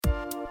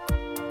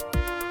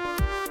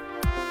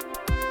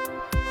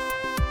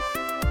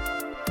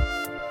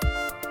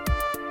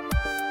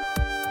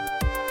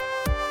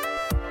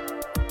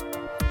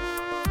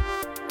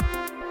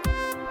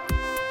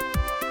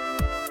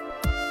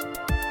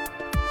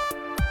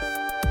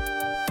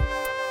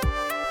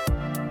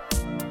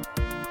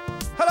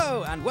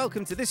and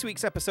welcome to this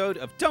week's episode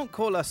of Don't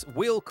Call Us,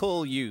 We'll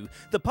Call You,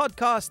 the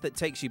podcast that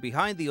takes you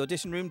behind the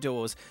audition room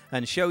doors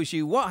and shows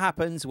you what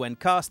happens when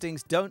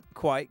castings don't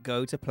quite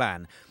go to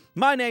plan.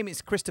 My name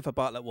is Christopher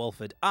Bartlett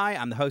Walford. I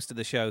am the host of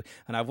the show,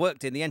 and I've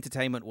worked in the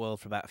entertainment world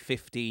for about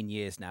 15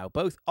 years now,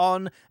 both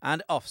on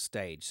and off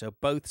stage, so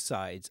both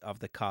sides of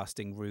the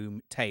casting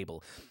room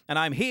table. And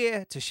I'm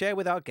here to share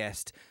with our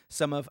guest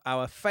some of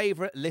our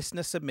favourite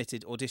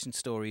listener-submitted audition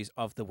stories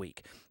of the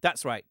week.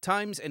 That's right,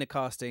 times in a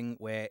casting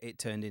where it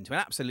turned into an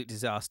absolute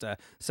disaster,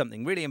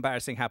 something really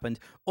embarrassing happened,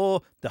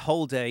 or the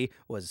whole day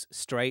was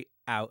straight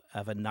out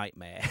of a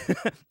nightmare.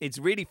 It's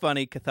really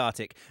funny,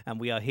 cathartic,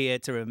 and we are here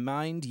to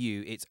remind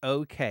you it's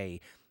okay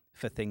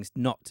for things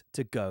not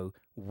to go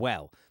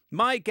well.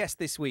 My guest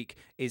this week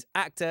is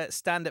actor,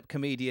 stand-up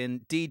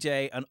comedian,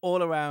 DJ, and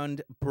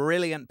all-around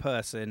brilliant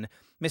person,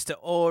 Mr.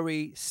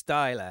 Ori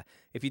Styler.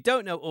 If you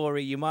don't know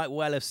Ori, you might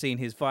well have seen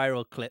his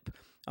viral clip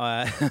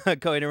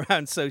going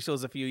around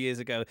socials a few years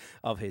ago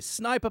of his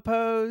sniper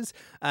pose.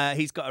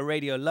 He's got a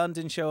Radio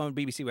London show on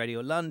BBC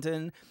Radio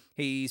London.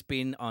 He's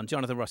been on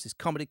Jonathan Ross's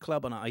Comedy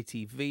Club on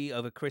ITV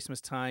over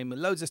Christmas time.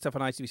 Loads of stuff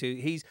on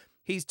ITV2.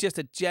 He's just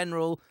a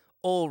general,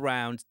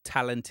 all-round,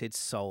 talented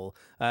soul.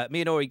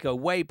 Me and Ori go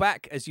way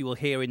back, as you will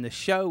hear in the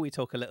show. We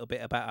talk a little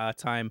bit about our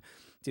time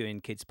doing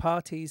kids'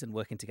 parties and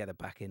working together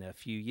back in a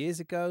few years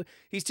ago.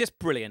 He's just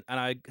brilliant, and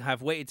I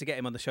have waited to get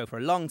him on the show for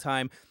a long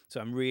time, so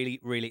I'm really,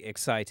 really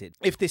excited.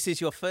 If this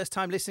is your first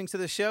time listening to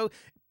the show,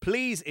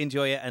 please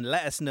enjoy it and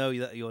let us know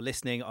that you're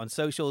listening on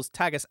socials.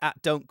 Tag us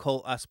at Don't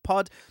Call Us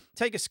Pod.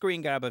 Take a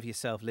screen grab of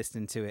yourself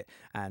listening to it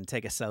and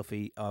take a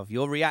selfie of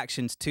your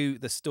reactions to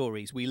the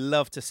stories. We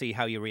love to see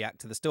how you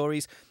react to the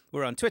stories.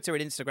 We're on Twitter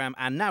and Instagram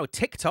and now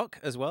TikTok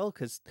as well,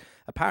 because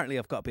apparently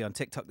I've got to be on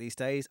TikTok these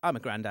days. I'm a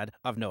granddad.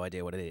 I've no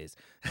idea what it is.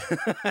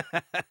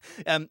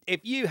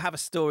 If you have a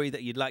story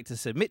that you'd like to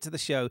submit to the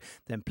show,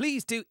 then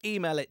please do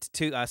email it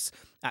to us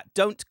at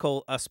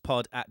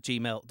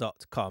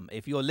don'tcalluspod@gmail.com.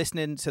 If you're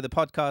listening to the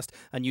podcast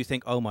and you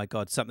think, oh my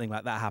God, something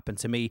like that happened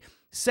to me,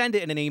 send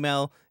it in an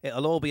email.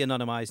 It'll all be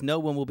anonymized. No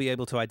one will be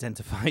able to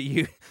identify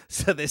you.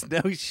 So there's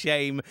no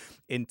shame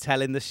in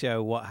telling the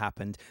show what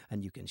happened.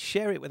 And you can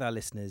share it with our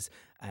listeners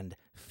and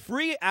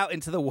free it out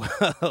into the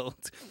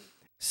world.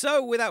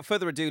 So without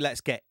further ado,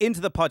 let's get into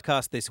the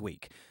podcast this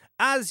week.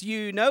 As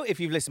you know, if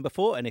you've listened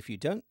before, and if you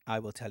don't, I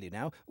will tell you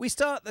now, we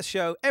start the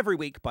show every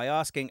week by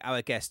asking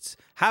our guests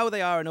how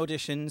they are in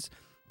auditions.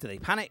 Do they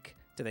panic?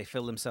 Do they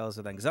fill themselves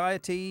with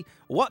anxiety?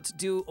 What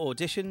do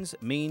auditions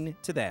mean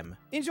to them?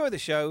 Enjoy the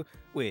show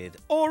with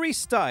Ori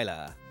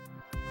Styler.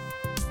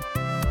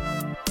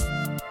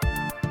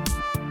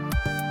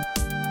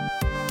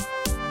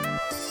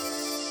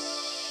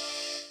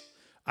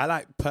 I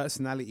like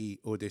personality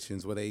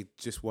auditions where they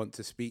just want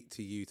to speak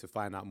to you to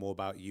find out more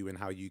about you and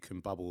how you can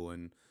bubble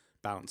and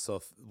bounce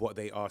off what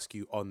they ask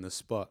you on the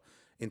spot.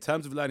 In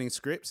terms of learning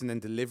scripts and then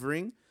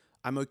delivering,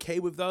 I'm okay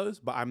with those,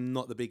 but I'm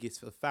not the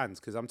biggest of fans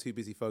because I'm too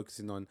busy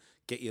focusing on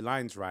get your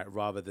lines right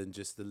rather than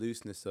just the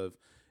looseness of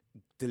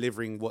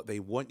delivering what they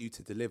want you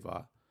to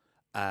deliver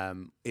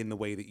in the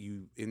way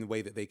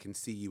that they can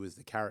see you as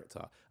the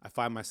character. I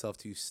find myself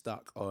too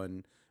stuck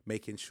on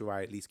making sure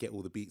I at least get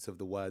all the beats of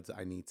the words that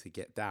I need to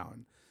get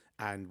down.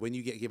 And when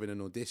you get given an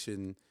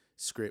audition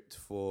script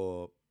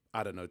for,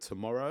 I don't know,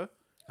 tomorrow,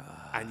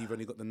 and you've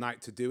only got the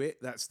night to do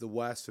it, that's the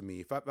worst for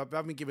me. If I've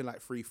been given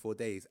like 3-4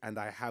 days and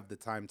I have the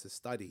time to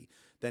study,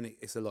 then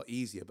it's a lot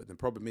easier. But the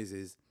problem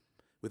is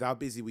with how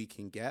busy we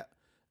can get,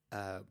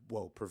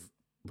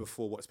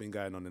 before what's been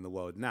going on in the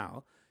world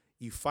now,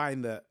 you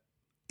find that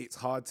it's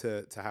hard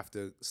to have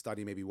to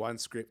study maybe one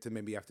script and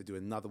maybe you have to do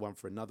another one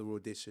for another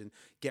audition,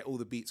 get all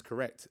the beats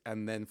correct,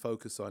 and then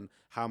focus on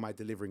how am I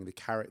delivering the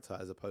character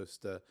as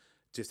opposed to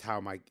just how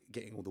am I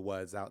getting all the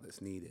words out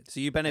that's needed.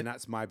 So and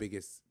that's my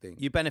biggest thing.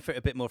 You benefit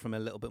a bit more from a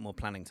little bit more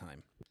planning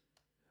time.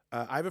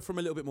 Either from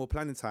a little bit more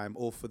planning time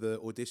or for the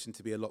audition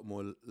to be a lot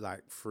more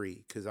like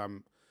free, because I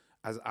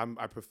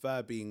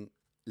prefer being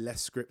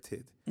less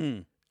scripted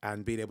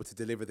and being able to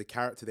deliver the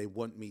character they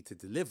want me to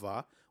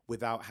deliver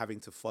without having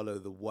to follow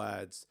the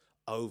words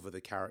over the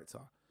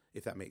character,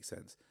 if that makes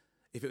sense.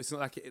 If it's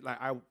not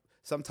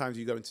sometimes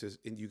you go into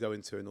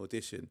an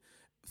audition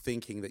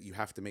thinking that you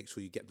have to make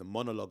sure you get the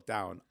monologue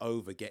down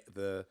over get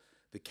the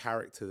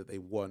character that they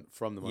want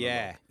from the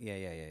monologue.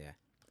 Yeah.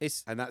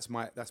 And that's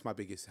my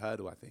biggest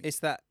hurdle, I think. It's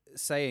that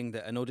saying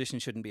that an audition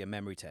shouldn't be a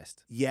memory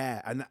test.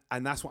 Yeah,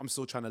 and that's what I'm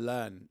still trying to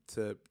learn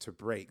to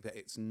break, that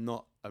it's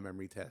not a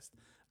memory test.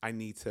 I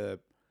need to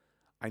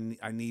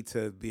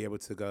be able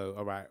to go,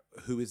 all right,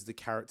 who is the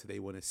character they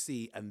want to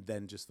see, and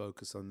then just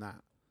focus on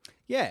that.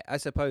 Yeah, I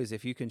suppose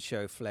if you can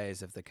show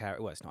flares of the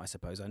character, well, it's not I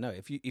suppose, I know.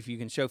 If you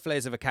can show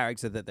flares of a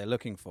character that they're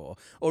looking for,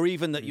 or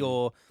even that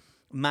you're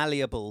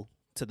malleable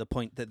to the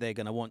point that they're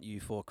going to want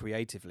you for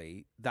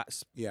creatively,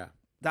 that's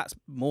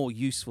more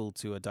useful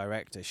to a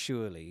director,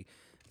 surely,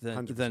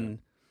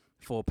 than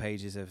 4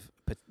 pages of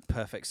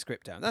perfect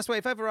script down. That's why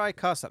if ever I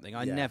cast something,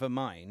 I never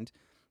mind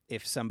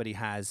if somebody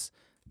has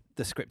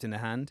the script in their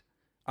hand.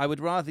 I would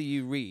rather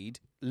you read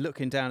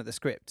looking down at the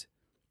script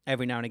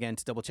every now and again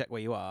to double check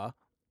where you are,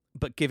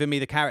 but giving me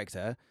the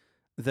character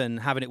than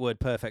having it word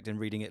perfect and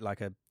reading it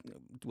like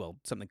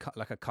something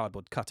like a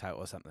cardboard cutout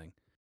or something.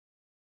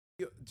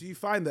 Do you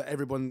find that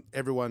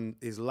everyone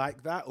is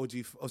like that, or do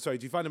you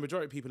find the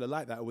majority of people are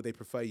like that, or would they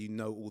prefer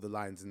all the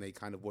lines and they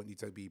kind of want you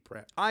to be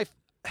prepped?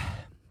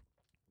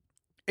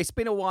 It's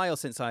been a while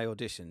since I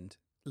auditioned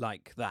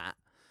like that.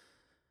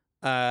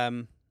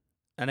 And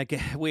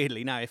again,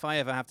 weirdly now, if I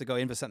ever have to go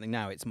in for something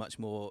now, it's much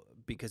more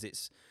because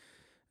it's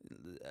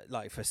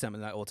like for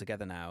something like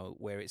Altogether now,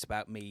 where it's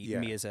about me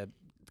as a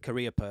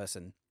career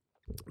person.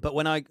 But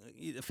when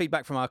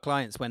feedback from our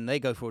clients when they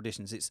go for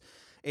auditions,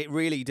 it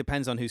really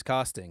depends on who's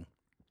casting.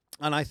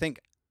 And I think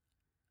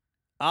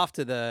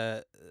after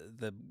the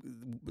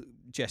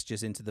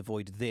gestures into the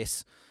void,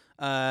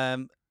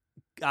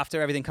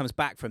 after everything comes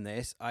back from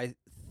this, I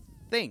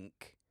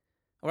think,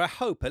 or I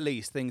hope at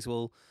least, things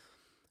will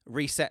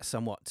reset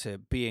somewhat to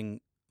being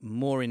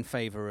more in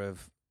favor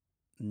of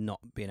not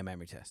being a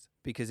memory test,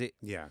 because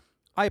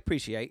I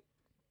appreciate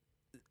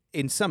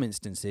in some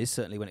instances,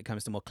 certainly when it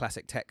comes to more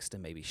classic text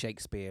and maybe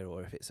Shakespeare,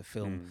 or if it's a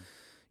film,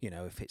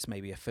 if it's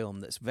maybe a film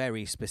that's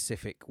very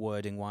specific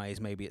wording wise,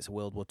 maybe it's a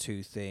World War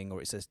II thing,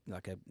 or it's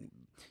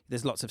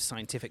there's lots of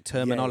scientific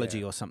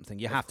terminology or something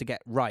you have to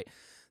get right.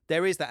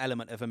 There is that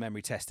element of a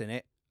memory test in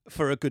it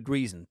for a good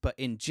reason, but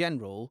in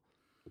general,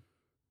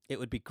 it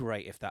would be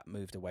great if that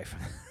moved away from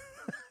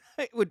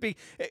it would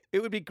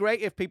be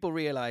great if people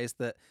realized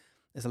that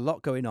there's a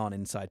lot going on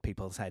inside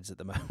people's heads at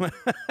the moment,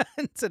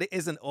 so it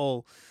isn't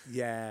all.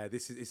 Yeah,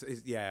 this is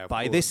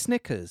buy this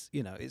Snickers,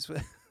 It's.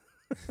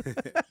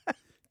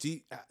 Do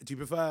you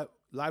prefer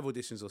live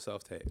auditions or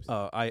self tapes?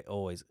 Oh, I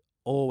always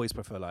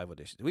prefer live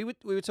auditions. We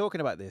were talking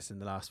about this in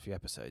the last few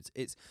episodes.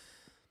 It's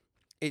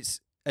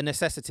a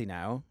necessity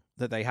now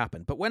that they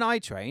happen. But when I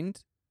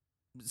trained,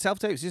 self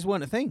tapes just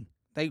weren't a thing.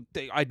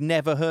 I'd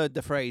never heard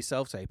the phrase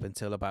self tape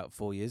until about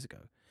 4 years ago.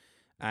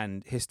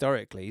 And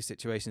historically,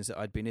 situations that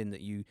I'd been in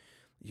that you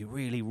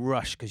really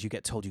rush because you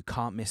get told you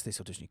can't miss this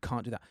audition, you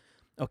can't do that.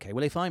 Okay,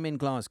 well, if I'm in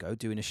Glasgow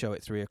doing a show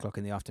at 3:00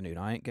 in the afternoon,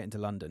 I ain't getting to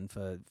London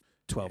for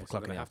 12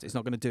 o'clock in the afternoon. It's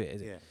not going to do it,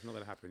 is it? Yeah, it's not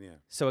going to happen, yeah.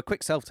 So a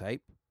quick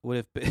self-tape would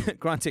have been...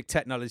 Granted,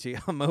 technology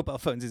on mobile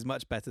phones is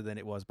much better than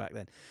it was back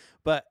then.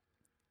 But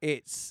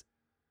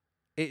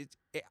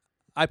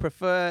I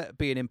prefer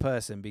being in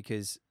person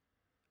because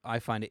I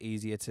find it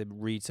easier to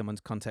read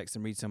someone's context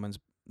and read someone's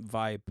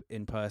vibe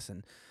in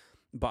person.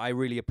 But I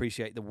really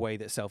appreciate the way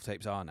that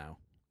self-tapes are now.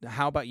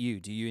 How about you?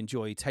 Do you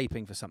enjoy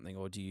taping for something,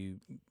 or do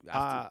you...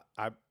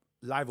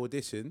 Live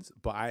auditions,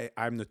 but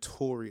I'm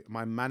notorious.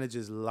 My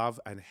managers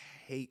love and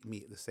hate me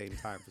at the same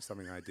time for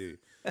something I do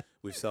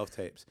with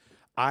self-tapes.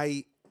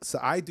 I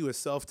do a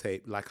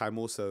self-tape like I'm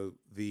also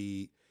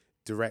the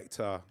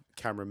director,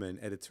 cameraman,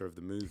 editor of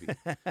the movie.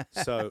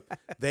 So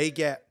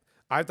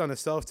I've done a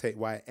self-tape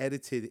where I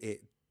edited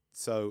it.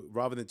 So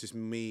rather than just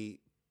me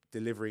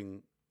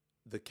delivering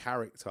the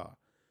character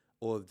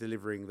or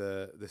delivering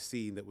the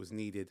scene that was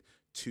needed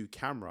to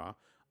camera,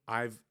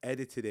 I've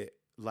edited it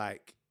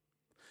like...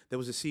 There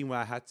was a scene where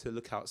I had to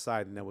look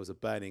outside and there was a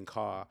burning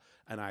car,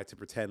 and I had to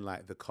pretend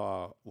like the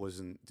car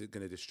wasn't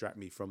going to distract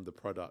me from the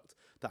product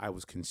that I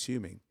was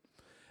consuming.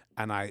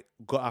 And I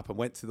got up and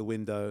went to the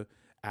window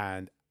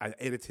and I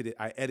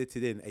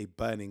edited in a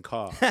burning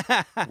car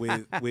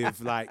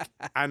with like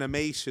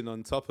animation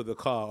on top of the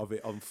car of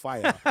it on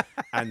fire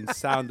and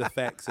sound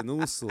effects and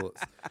all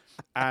sorts.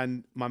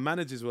 And my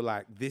managers were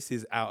like, this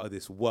is out of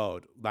this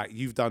world. Like,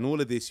 you've done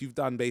all of this. You've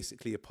done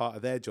basically a part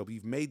of their job.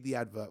 You've made the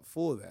advert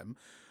for them.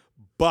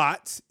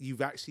 But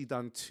you've actually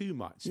done too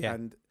much. Yeah.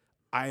 And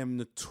I am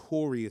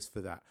notorious for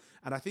that.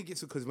 And I think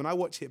it's because when I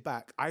watch it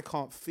back, I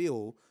can't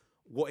feel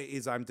what it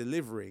is I'm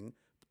delivering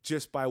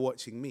just by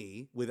watching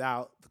me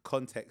without the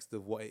context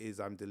of what it is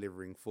I'm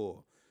delivering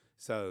for.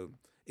 So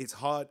it's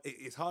hard.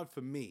 It's hard for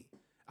me.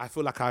 I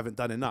feel like I haven't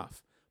done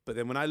enough. But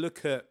then when I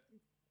look at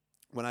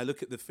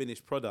the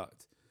finished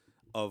product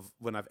of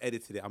when I've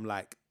edited it, I'm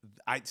like,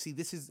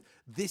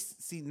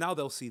 now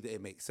they'll see that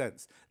it makes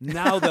sense.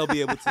 Now they'll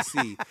be able to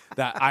see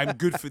that I'm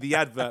good for the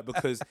advert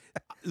because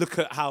look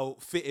at how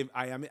fitting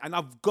I am. And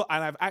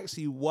I've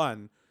actually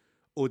won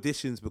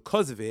auditions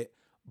because of it,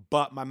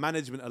 but my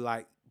management are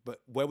like,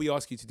 but where we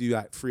ask you to do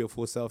like 3 or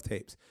 4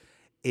 self-tapes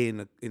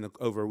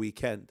over a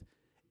weekend,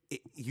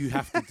 you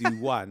have to do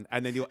one,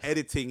 and then you're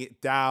editing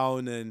it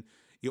down and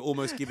you're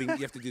almost you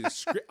have to do the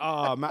script.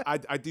 Oh man,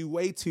 I do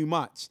way too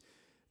much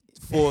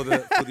for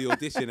the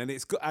audition, and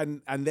it's good.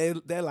 And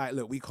they're like,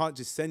 look, we can't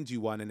just send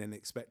you one and then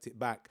expect it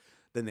back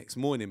the next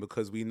morning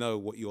because we know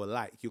what you're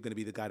like. You're going to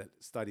be the guy that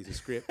studies the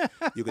script.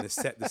 You're going to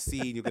set the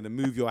scene. You're going to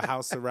move your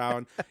house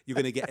around. You're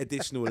going to get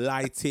additional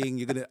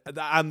lighting.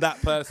 I'm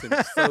that person.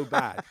 It's so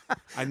bad.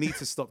 I need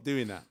to stop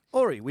doing that.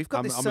 Ori, we've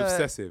got I'm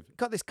obsessive.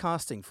 Got this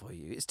casting for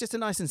you. It's just a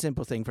nice and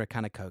simple thing for a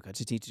can of Coke. I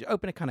just need to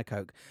open a can of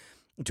Coke,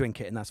 drink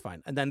it, and that's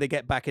fine. And then they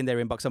get back in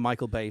their inbox a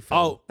Michael Bay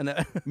film. Oh,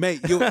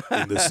 mate, you're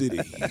in the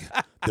city.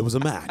 There was a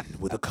man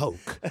with a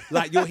Coke.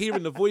 Like, you're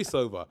hearing the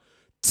voiceover.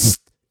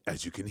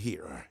 as you can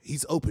hear,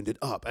 he's opened it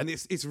up, and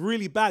it's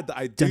really bad that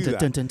I do that.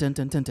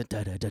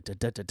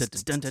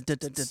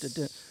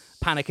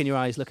 Panic in your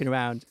eyes, looking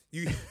around.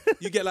 You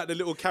get like the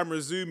little camera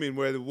zoom in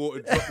where the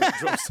water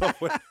drops off,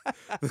 where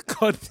the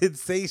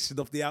condensation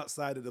of the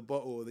outside of the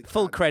bottle. Or the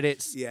Full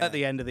credits at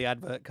the end of the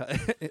advert.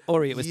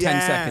 Ori, it was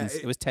 10 seconds.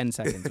 It was 10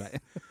 seconds, right?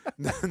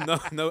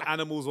 no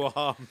animals were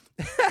harmed.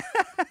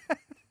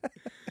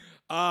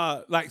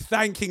 Like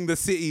thanking the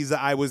cities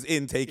that I was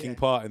in taking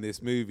part in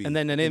this movie. And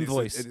then an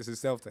invoice it's a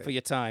self-tape. for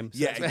your time.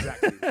 Yeah,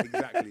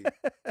 exactly.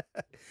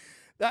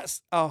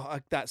 That's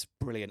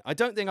brilliant. I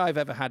don't think I've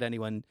ever had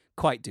anyone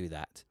quite do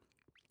that.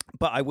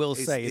 But I will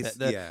say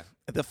that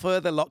the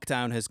further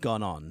lockdown has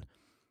gone on,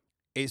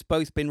 it's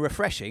both been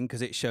refreshing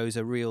because it shows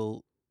a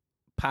real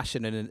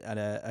passion and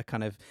a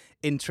kind of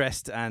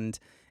interest and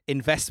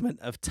investment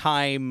of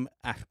time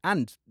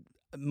and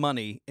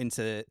money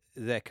into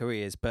their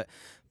careers, but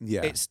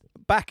it's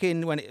back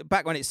when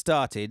it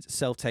started,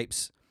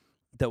 self-tapes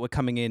that were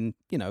coming in,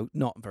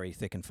 not very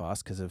thick and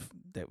fast because of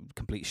the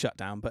complete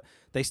shutdown, but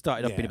they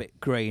started off being a bit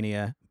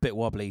grainier, a bit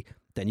wobbly.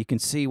 Then you can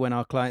see when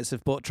our clients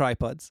have bought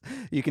tripods.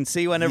 You can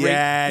see when you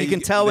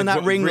can tell when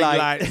that ring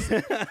light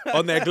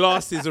on their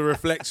glasses a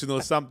reflection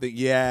or something.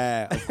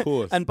 Yeah, of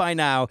course. And by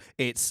now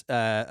it's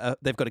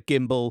they've got a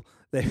gimbal,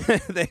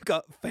 they've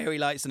got fairy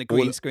lights and a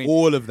green screen.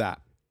 All of that.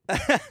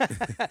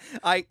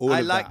 I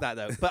like that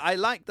though, but I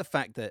like the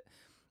fact that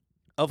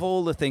of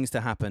all the things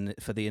to happen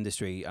for the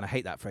industry, and I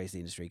hate that phrase, the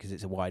industry, because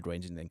it's a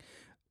wide-ranging thing,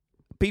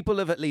 people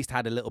have at least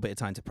had a little bit of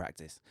time to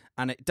practice,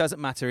 and it doesn't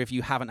matter if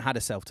you haven't had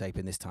a self-tape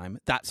in this time.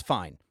 That's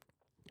fine.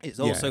 It's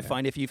also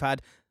fine if you've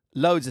had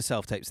loads of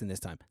self-tapes in this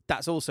time.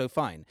 That's also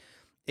fine.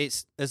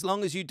 It's as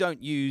long as you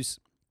don't use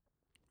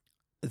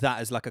that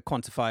as like a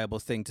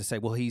quantifiable thing to say,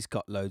 well, he's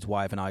got loads,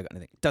 why haven't I got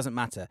anything? It doesn't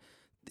matter.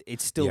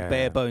 It's still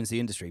bare bones the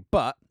industry,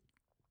 but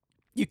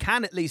you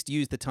can at least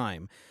use the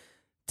time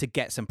to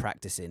get some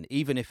practice in,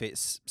 even if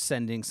it's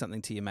sending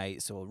something to your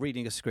mates or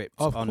reading a script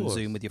on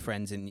Zoom with your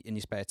friends in your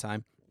spare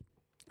time.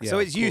 So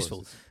it's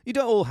useful. You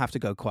don't all have to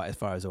go quite as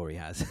far as Ori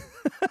has.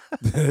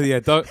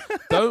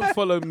 Don't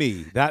follow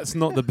me. That's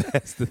not the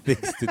best of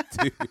things to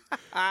do.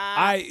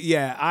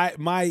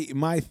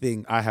 My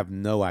thing, I have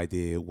no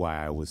idea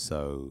why I was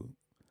so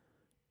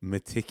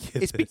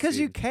meticulous. It's because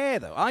you care,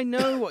 though. I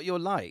know what you're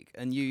like,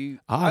 and you.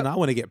 And I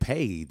want to get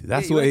paid.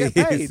 That's what it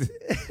is.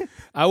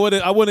 I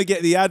want to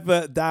get the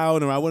advert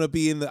down, or I want to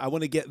be I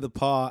want to get the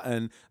part.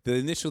 And the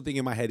initial thing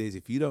in my head is,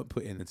 if you don't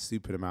put in a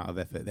stupid amount of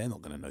effort, they're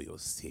not going to know you're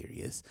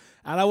serious.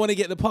 And I want to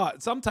get the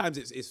part. Sometimes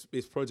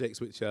it's projects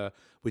which are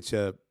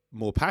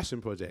more passion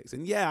projects,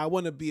 and I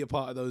want to be a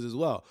part of those as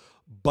well.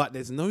 But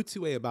there's no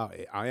two way about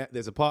it.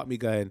 There's a part of me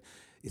going,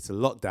 it's a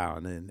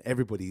lockdown and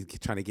everybody's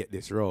trying to get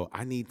this role.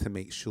 I need to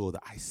make sure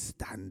that I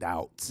stand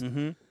out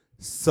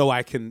so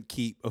I can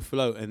keep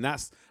afloat. And I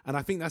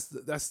think that's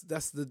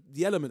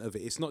the element of it.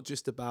 It's not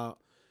just about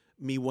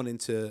me wanting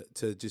to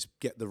just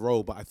get the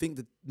role, but I think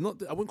I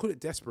wouldn't call it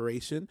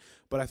desperation,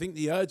 but I think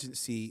the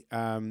urgency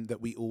that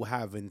we all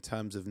have in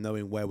terms of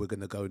knowing where we're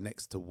going to go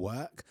next to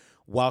work,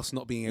 whilst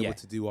not being able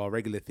to do our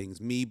regular things.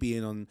 Me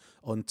being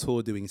on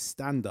tour doing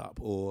stand up,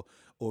 or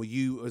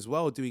you as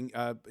well doing.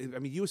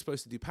 You were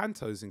supposed to do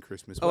pantos in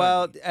Christmas.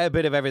 Well, a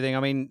bit of everything. I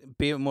mean,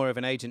 being more of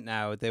an agent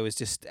now, there was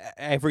just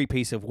every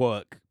piece of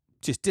work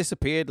just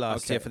disappeared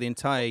last year for the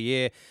entire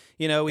year.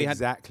 We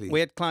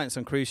had clients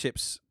on cruise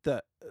ships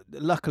that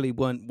luckily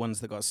weren't ones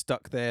that got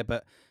stuck there,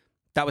 but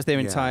that was their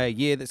entire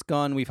year that's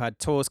gone. We've had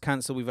tours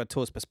cancelled. We've had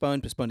tours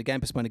postponed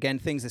again.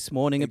 Things this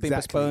morning have been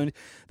postponed.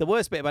 The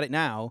worst bit about it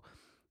now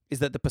is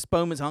that the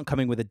postponements aren't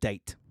coming with a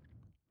date.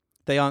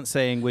 They aren't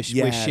saying we're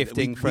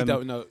shifting from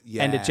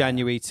end of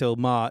January till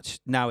March.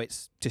 Now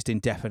it's just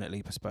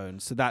indefinitely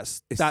postponed. So that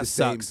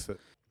sucks.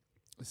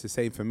 It's the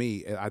same for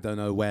me. I don't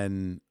know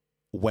when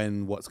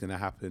what's going to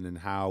happen and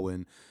how.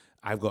 And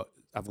I've got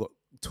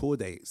tour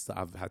dates that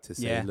I've had to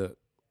say, look,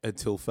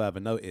 until further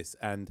notice.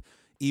 And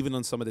even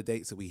on some of the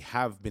dates that we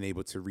have been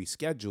able to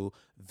reschedule,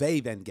 they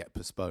then get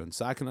postponed.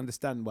 So I can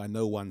understand why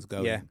no one's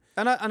going. Yeah,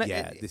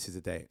 this is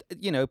a date.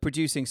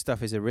 Producing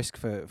stuff is a risk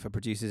for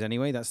producers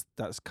anyway. That's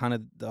kind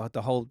of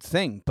the whole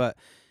thing. But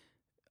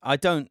I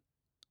don't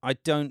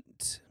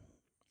want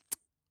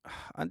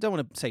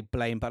to say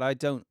blame, but I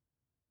don't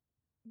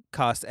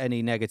cast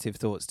any negative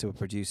thoughts to a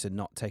producer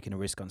not taking a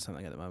risk on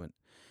something at the moment.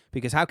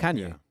 Because how can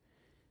you?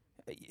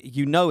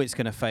 You know it's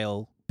going to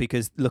fail.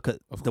 Because look at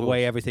the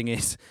way everything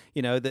is,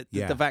 that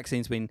the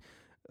vaccine's been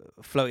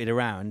floated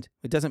around.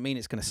 It doesn't mean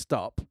it's going to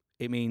stop.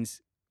 It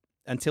means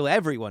until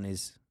everyone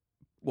is,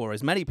 or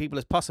as many people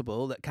as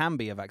possible that can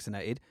be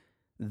vaccinated,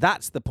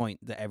 that's the point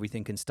that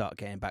everything can start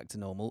getting back to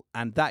normal.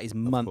 And that is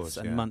months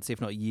and months,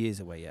 if not years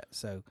away yet.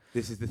 So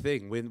this is the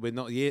thing. We're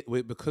not yet,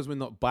 because we're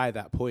not by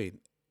that point.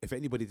 If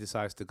anybody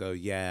decides to go,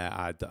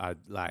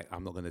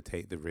 I'm not going to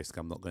take the risk.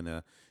 I'm not going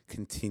to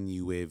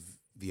continue with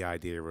the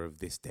idea of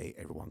this date,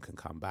 everyone can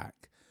come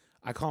back.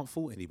 I can't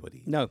fault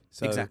anybody. No,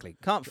 So exactly.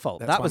 Can't fault.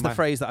 that's That why was the my-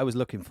 phrase that I was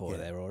looking for Yeah.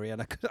 there, Ori,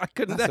 and I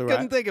couldn't That's all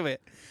right. think of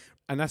it.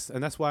 And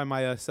that's why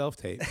my self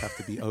tapes have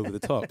to be over the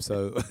top.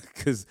 So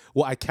because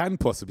what I can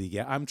possibly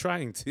get, I'm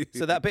trying to.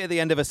 So that bit at the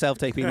end of a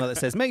self-tape email that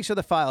says, make sure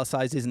the file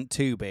size isn't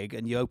too big,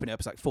 and you open it up,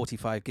 it's like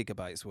 45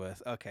 gigabytes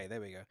worth. Okay,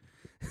 there we go.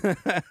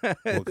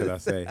 What could I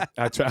say?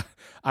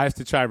 I have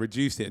to try and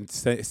reduce it and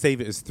save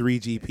it as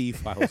 3GP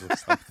files or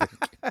something.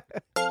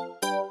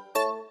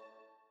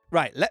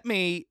 Right, let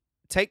me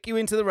take you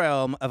into the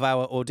realm of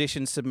our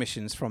audition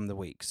submissions from the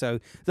week. So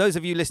those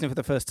of you listening for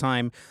the first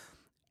time,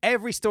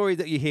 every story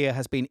that you hear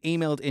has been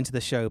emailed into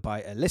the show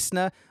by a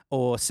listener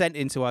or sent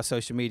into our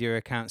social media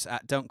accounts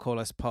at Don't Call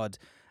Us Pod.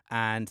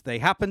 And they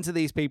happen to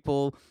these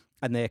people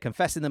and they're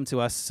confessing them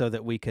to us so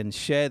that we can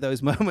share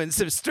those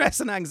moments of stress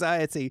and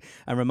anxiety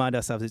and remind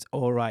ourselves it's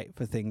all right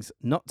for things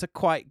not to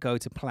quite go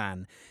to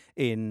plan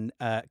in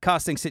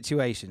casting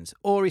situations.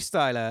 Ori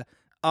Styler,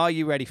 are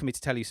you ready for me to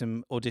tell you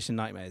some audition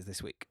nightmares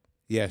this week?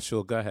 Yeah,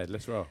 sure. Go ahead.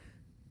 Let's roll.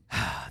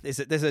 There's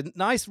a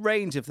nice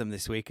range of them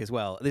this week as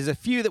well. There's a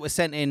few that were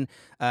sent in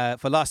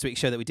for last week's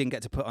show that we didn't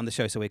get to put on the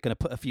show, so we're going to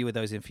put a few of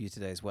those in for you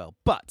today as well.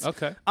 But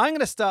Okay. I'm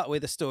going to start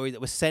with a story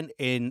that was sent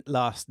in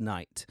last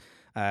night.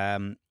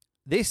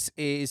 This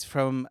is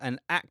from an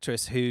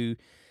actress who...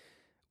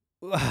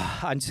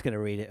 I'm just going to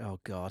read it. Oh,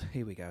 God.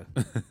 Here we go.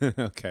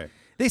 Okay.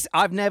 This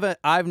I've never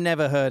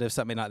heard of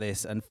something like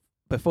this. And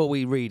before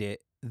we read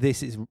it,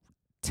 this is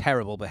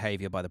terrible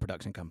behavior by the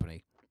production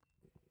company.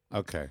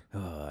 Okay.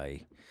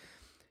 Aye.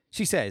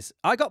 She says,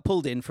 I got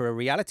pulled in for a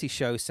reality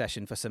show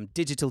session for some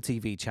digital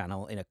TV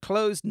channel in a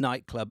closed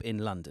nightclub in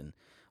London.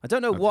 I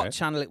don't know what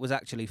channel it was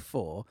actually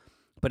for,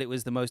 but it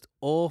was the most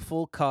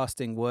awful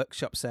casting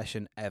workshop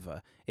session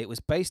ever. It was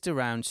based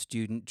around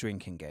student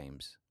drinking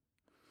games.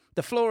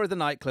 The floor of the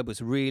nightclub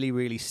was really,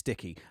 really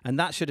sticky, and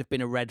that should have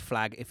been a red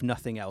flag if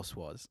nothing else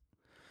was.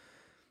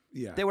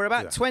 Yeah. There were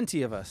about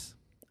 20 of us,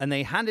 and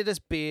they handed us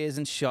beers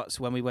and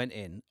shots when we went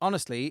in.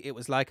 Honestly, it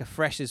was like a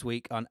freshers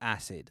week on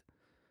acid.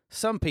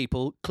 Some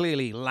people,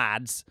 clearly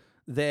lads,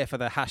 there for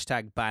the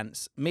hashtag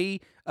bants. Me,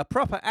 a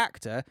proper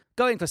actor,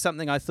 going for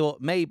something I thought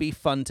may be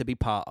fun to be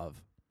part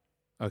of.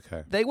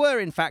 Okay. They were,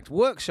 in fact,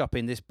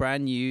 workshopping this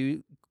brand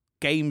new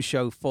game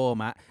show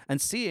format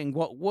and seeing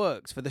what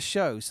works for the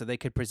show so they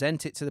could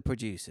present it to the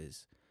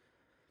producers.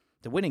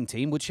 The winning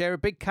team would share a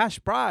big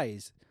cash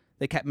prize.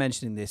 They kept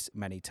mentioning this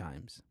many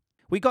times.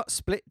 We got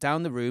split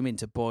down the room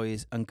into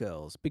boys and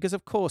girls, because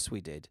of course we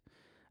did.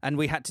 And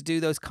we had to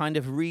do those kind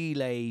of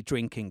relay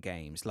drinking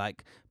games,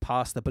 like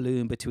pass the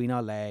balloon between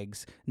our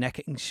legs,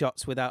 necking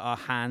shots without our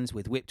hands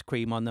with whipped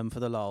cream on them for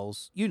the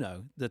lols. You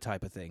know, the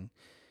type of thing.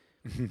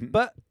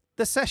 But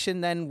the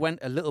session then went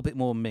a little bit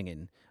more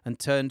minging and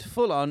turned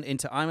full on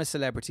into I'm a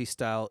Celebrity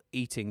style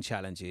eating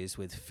challenges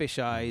with fish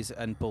eyes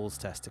and bull's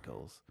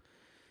testicles.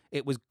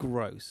 It was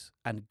gross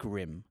and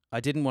grim.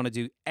 I didn't want to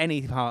do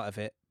any part of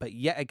it, but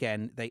yet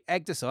again, they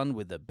egged us on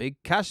with the big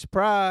cash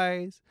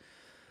prize.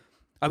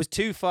 I was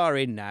too far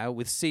in now,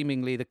 with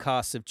seemingly the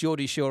casts of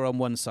Geordie Shore on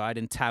one side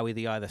and Towie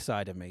the other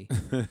side of me.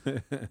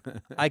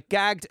 I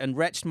gagged and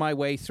retched my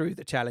way through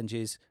the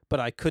challenges, but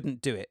I couldn't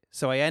do it,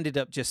 so I ended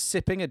up just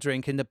sipping a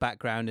drink in the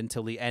background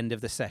until the end of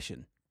the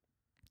session.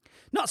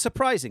 Not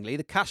surprisingly,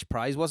 the cash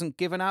prize wasn't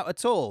given out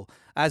at all,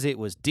 as it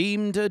was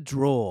deemed a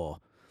draw.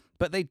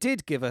 But they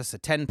did give us a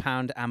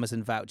 £10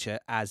 Amazon voucher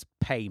as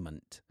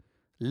payment.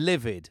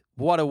 Livid.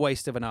 What a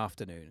waste of an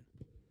afternoon.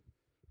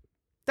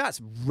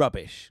 That's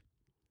rubbish.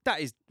 That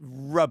is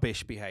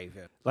rubbish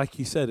behaviour. Like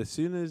you said, as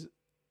soon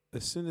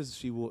as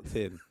she walked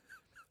in,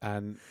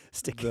 and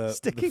Sticky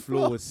the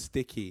floor was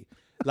sticky.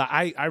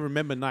 Like I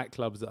remember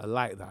nightclubs that are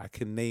like that. I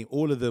can name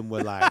all of them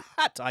were like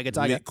Tiger.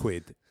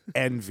 Liquid,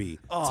 Envy,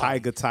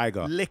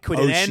 Tiger, Liquid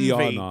and Envy.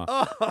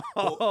 Oceana.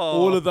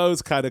 All of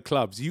those kind of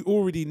clubs. You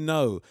already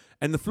know.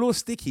 And the floor's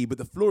sticky, but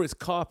the floor is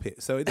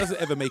carpet, so it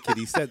doesn't ever make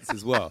any sense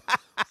as well.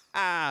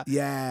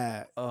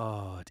 Yeah.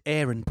 Oh,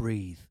 Air and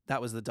Breathe. That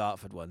was the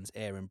Dartford ones.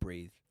 Air and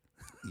Breathe.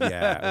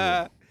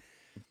 Yeah.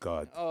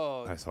 God.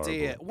 Oh, that's horrible.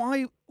 dear.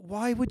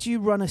 Why would you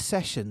run a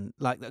session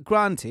like that?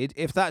 Granted,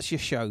 if that's your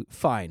show,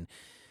 fine.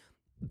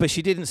 But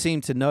she didn't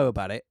seem to know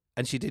about it,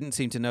 and she didn't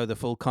seem to know the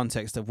full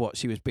context of what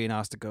she was being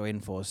asked to go in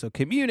for. So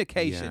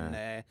communication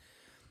there.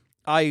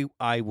 I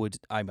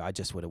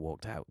just would have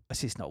walked out.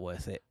 It's just not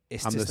worth it.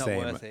 It's I'm just the not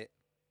same. worth it.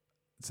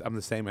 I'm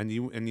the same. And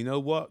you know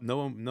what?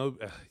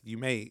 You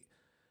may.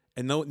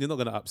 And no, you're not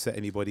going to upset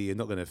anybody. You're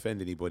not going to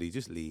offend anybody.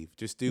 Just leave.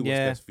 Just do what's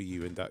best for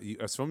you. And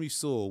as from you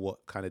saw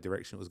what kind of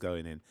direction it was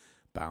going in,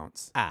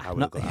 bounce.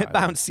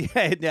 Bounce.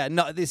 Yeah.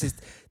 No, this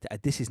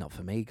is not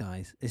for me,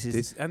 guys.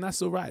 And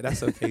that's all right.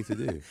 That's okay to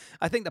do.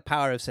 I think the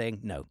power of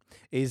saying no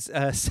is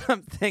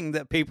something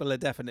that people are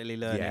definitely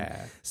learning.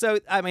 Yeah. So,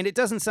 I mean, it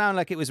doesn't sound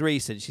like it was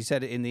recent. She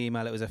said it in the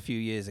email. It was a few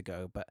years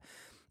ago, but.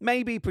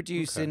 Maybe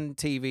producing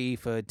TV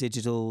for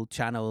digital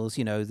channels,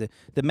 you know, the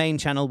main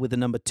channel with the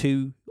number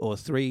 2 or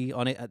 3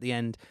 on it at the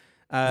end,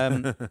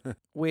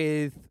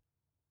 with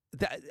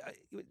the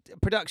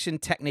production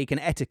technique and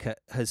etiquette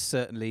has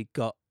certainly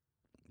got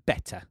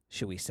better,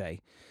 shall we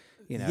say?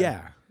 You know?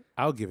 Yeah,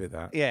 I'll give it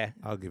that. Yeah.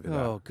 I'll give it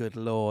Oh, good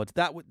Lord.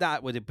 That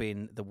would have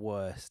been the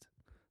worst.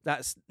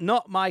 That's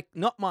not my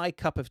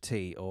cup of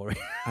tea, Ori.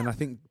 that. And I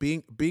think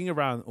being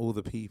around all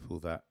the people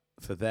that,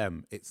 for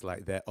them, it's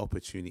like their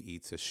opportunity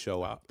to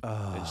show up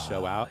and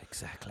show out.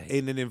 Exactly.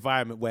 In an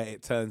environment where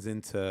it turns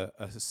into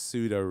a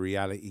pseudo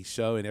reality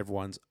show and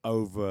everyone's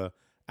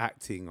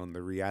overacting on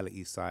the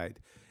reality side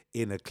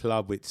in a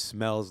club which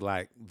smells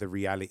like the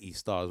reality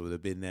stars would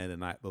have been there the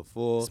night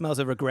before. Smells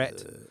of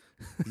regret.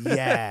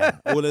 Yeah,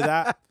 all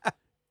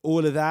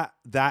of that.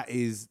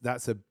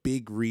 That's a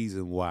big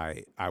reason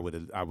why I would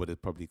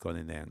have probably gone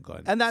in there and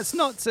gone. And that's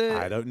not to.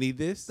 I don't need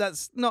this.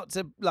 That's not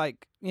to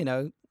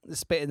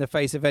spit in the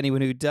face of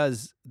anyone who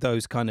does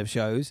those kind of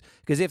shows.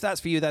 Because if that's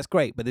for you, that's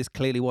great. But this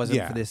clearly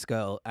wasn't for this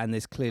girl, and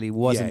this clearly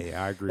wasn't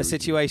I agree a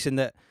situation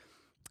that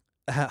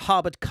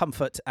harbored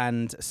comfort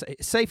and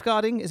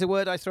safeguarding is a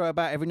word I throw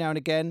about every now and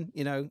again.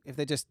 If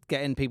they're just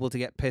getting people to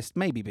get pissed,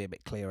 maybe be a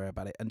bit clearer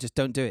about it and just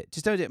don't do it.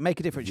 Just don't do it. Make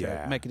a different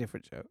show. Make a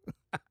different show.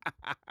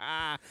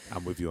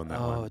 I'm with you on that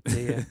one. Oh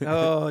dear.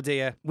 Oh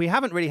dear. We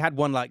haven't really had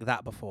one like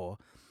that before.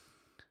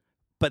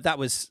 But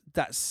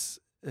that's.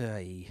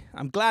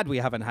 I'm glad we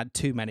haven't had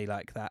too many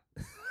like that.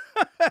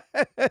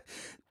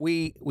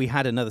 We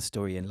had another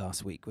story in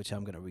last week, which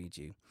I'm going to read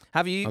you.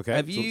 Have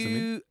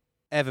you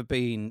ever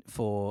been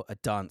for a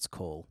dance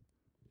call,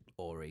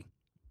 Ori?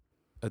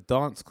 A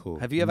dance call?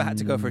 Have you ever had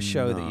to go for a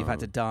show that you've had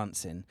to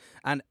dance in?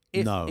 And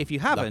if you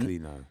haven't, luckily,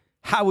 no.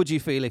 How would you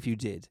feel if you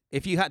did?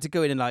 If you had to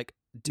go in and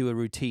do a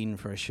routine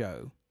for a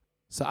show?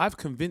 So I've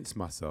convinced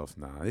myself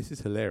now. This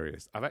is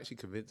hilarious. I've actually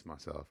convinced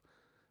myself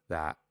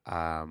that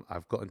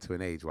I've gotten to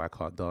an age where I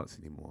can't dance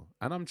anymore,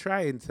 and I'm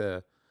trying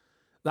to.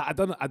 I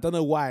don't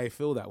know why I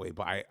feel that way,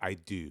 but I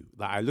do.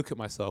 I look at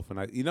myself and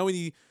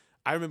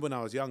I remember when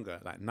I was younger,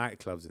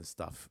 nightclubs and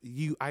stuff.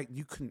 You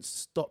couldn't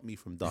stop me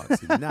from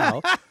dancing.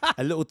 Now,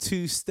 a little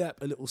two-step,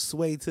 a little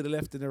sway to the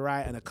left and the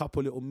right, and a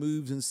couple little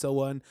moves and so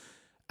on.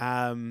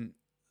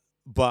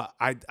 But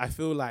I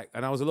feel like,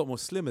 and I was a lot more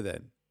slimmer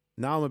then.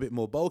 Now I'm a bit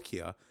more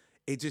bulkier.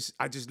 I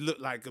just look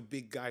like a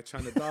big guy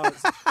trying to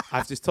dance.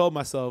 I've just told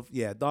myself,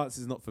 yeah, dance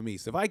is not for me.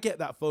 So if I get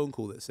that phone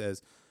call that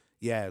says,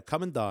 yeah,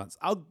 come and dance,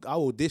 I'll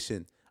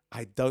audition.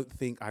 I don't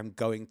think I'm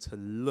going to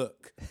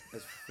look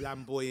as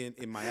flamboyant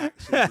in my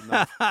actions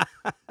enough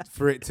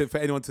for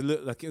anyone to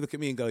look at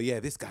me and go, yeah,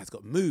 this guy's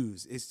got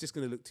moves. It's just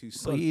going to look too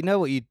soft. Well, you know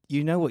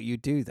what you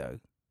do though.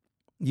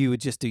 You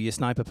would just do your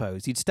sniper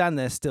pose. You'd stand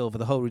there still for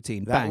the whole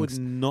routine. That Bangs. would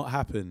not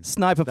happen.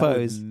 Sniper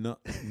pose. Would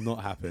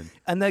not happen.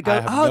 And they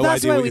go,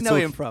 that's where we know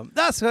him from.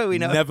 That's where we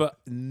know.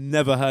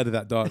 Never heard of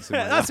that dance.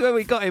 That's where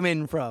we got him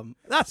in from.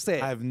 That's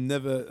it. I've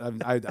never.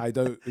 I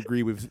don't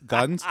agree with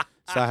guns,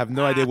 so I have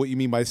no idea what you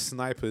mean by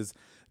snipers.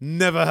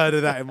 Never heard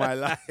of that in my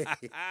life.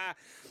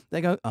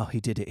 They go, oh, he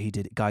did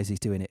it, guys. He's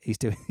doing it. He's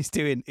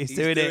doing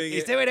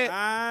it.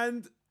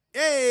 And.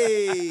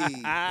 Hey,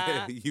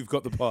 you've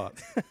got the part.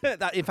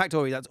 In fact,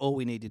 Ori, that's all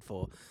we needed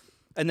for.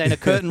 And then a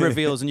curtain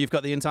reveals, and you've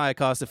got the entire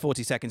cast of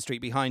 42nd Street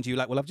behind you.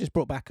 Well, I've just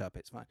brought backup.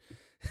 It's fine.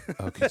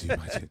 Oh, could you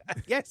imagine?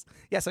 Yes,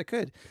 I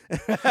could.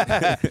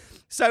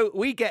 So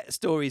we get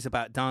stories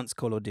about dance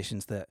call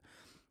auditions that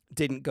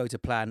didn't go to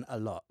plan a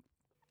lot,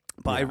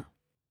 but yeah.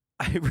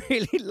 I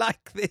really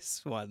like this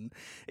one.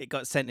 It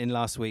got sent in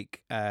last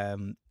week.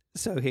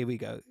 So here we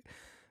go.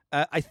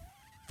 I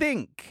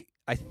think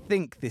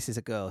this is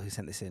a girl who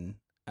sent this in,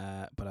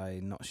 but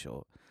I'm not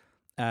sure.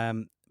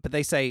 But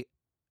they say,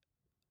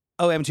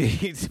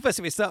 OMG. First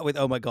we start with,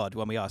 oh my God,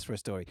 when we asked for a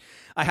story.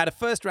 I had a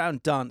first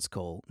round dance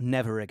call,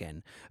 never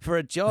again, for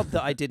a job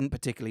that I didn't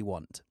particularly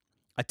want.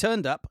 I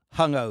turned up,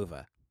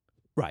 hungover.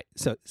 Right.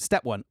 So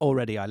step one,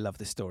 already I love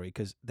this story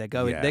because they're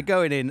going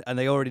in and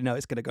they already know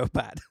it's going to go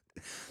bad.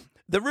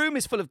 The room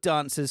is full of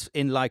dancers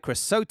in lycra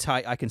so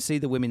tight I can see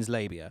the women's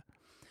labia.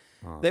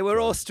 Oh, they were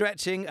all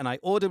stretching, and I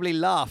audibly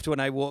laughed when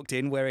I walked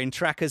in wearing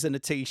trackers and a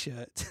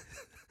T-shirt.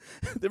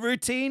 The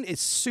routine is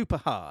super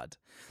hard.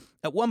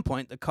 At one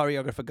point, the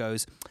choreographer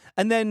goes,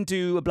 and then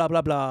do a blah,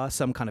 blah, blah,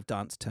 some kind of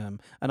dance term.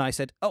 And I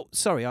said, oh,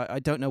 sorry, I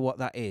don't know what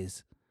that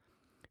is.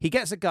 He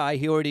gets a guy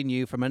he already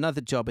knew from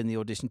another job in the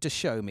audition to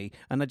show me,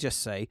 and I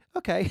just say,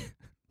 okay.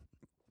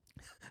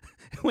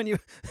 When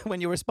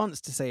your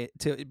response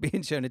to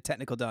being shown a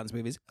technical dance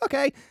move is,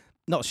 okay,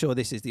 not sure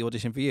this is the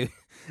audition for you.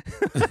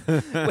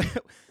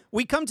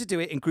 We come to do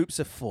it in groups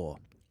of 4.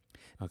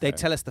 Okay. They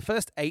tell us the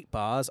first 8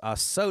 bars are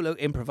solo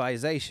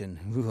improvisation.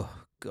 Oh,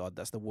 God,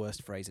 that's the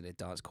worst phrase in a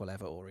dance call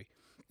ever, Ori.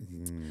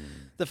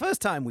 The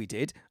first time we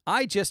did,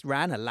 I just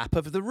ran a lap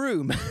of the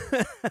room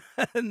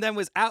and then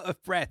was out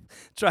of breath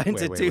trying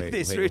to do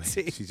this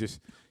routine. She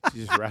just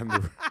ran the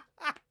room.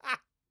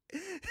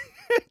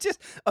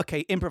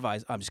 Okay,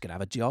 improvise. I'm just going to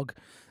have a jog.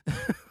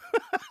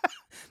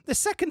 The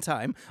second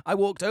time, I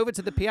walked over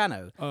to the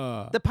piano.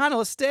 The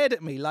panel stared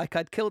at me like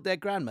I'd killed their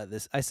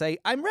grandmothers. I say,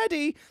 I'm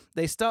ready.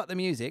 They start the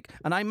music,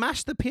 and I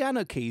mash the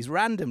piano keys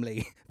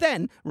randomly,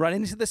 then run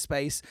into the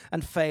space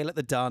and fail at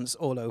the dance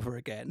all over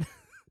again.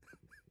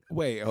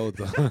 Wait,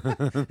 hold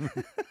on.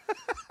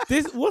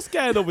 What's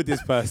going on with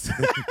this person?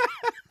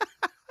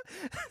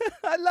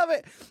 I love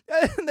it.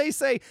 And they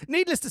say,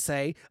 needless to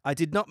say, I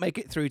did not make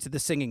it through to the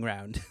singing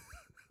round.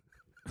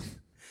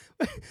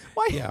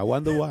 Why? Yeah, I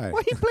wonder why. Why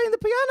are you playing the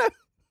piano?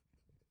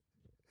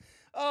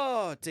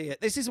 Oh dear.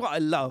 This is what I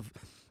love.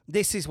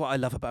 This is what I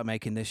love about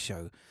making this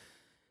show.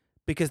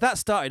 Because that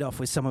started off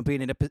with someone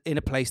being in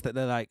a place that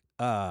they're like,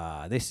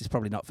 this is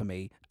probably not for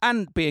me.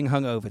 And being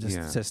hungover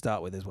to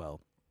start with as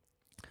well.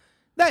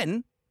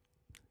 Then,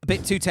 a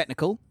bit too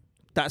technical.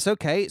 That's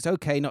okay. It's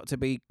okay not to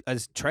be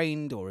as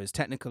trained or as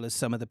technical as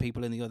some of the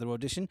people in the other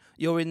audition.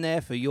 You're in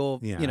there for your,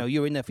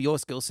 you're in there for your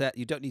skill set.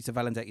 You don't need to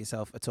validate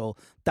yourself at all.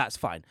 That's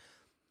fine.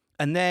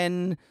 And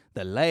then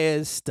the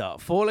layers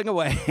start falling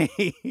away.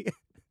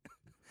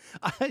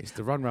 It's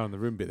the run around the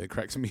room bit that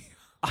cracks me.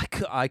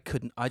 I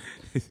couldn't.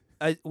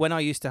 When I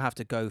used to have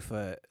to go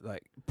for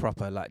like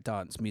proper like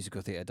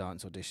musical theatre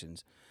dance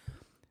auditions,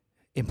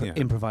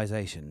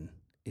 improvisation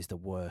is the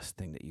worst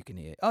thing that you can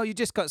hear. Oh, you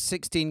just got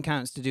 16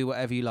 counts to do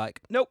whatever you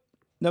like. Nope.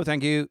 No,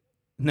 thank you.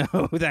 No,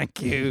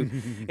 thank you.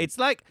 It's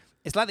like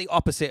the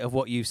opposite of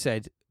what you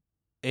said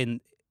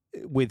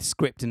with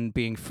script and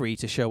being free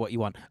to show what you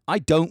want. I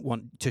don't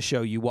want to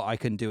show you what I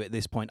can do at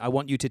this point. I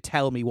want you to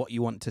tell me what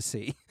you want to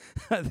see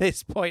at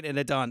this point in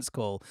a dance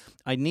call.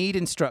 I need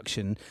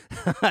instruction.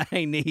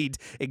 I need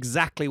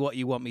exactly what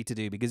you want me to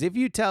do, because if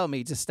you tell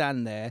me to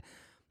stand there,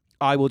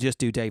 I will just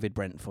do David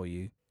Brent for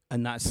you.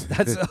 And that's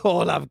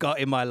all I've got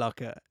in my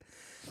locker.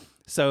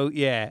 So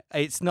yeah,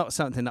 it's not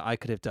something that I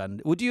could have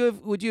done. Would you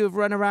have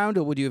run around,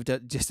 or would you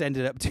have just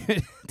ended up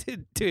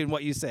doing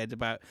what you said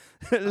about?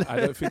 I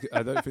don't think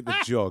the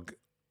jog.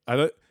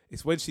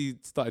 It's when she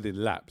started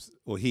in laps,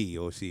 or he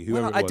or she,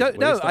 whoever it was. I don't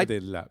know.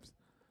 Started in laps.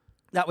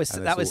 That was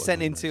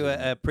sent into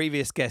a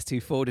previous guest who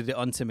forwarded it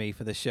on to me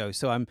for the show.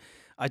 So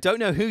I don't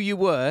know who you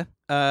were,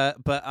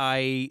 but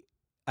I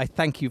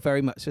thank you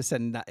very much for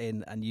sending that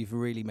in, and you've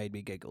really made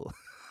me giggle.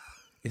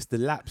 It's the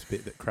laps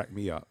bit that cracked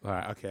me up. All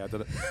right, okay, I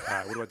don't know. All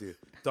right, what do I do?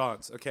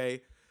 Dance,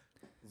 okay.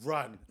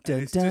 Run.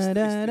 It's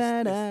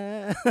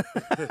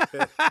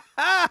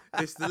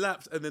the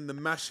laps and then the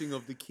mashing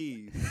of the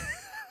keys.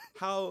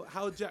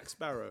 How Jack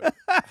Sparrow?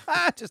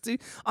 I'm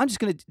just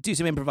going to do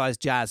some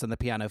improvised jazz on the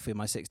piano for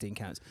my 16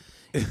 counts.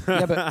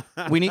 Yeah, but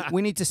we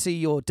need to see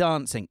your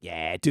dancing.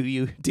 Yeah, do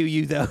you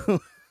though?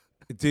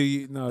 Do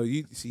you? No,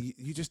 you see,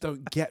 you just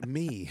don't get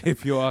me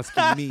if you're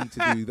asking me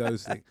to do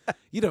those things.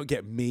 You don't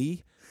get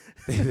me.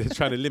 They're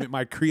trying to limit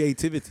my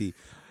creativity.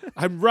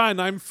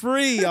 I'm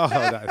free. Oh,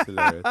 that's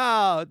hilarious.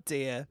 Oh,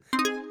 dear.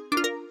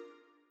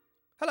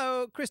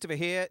 Hello, Christopher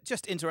here.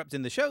 Just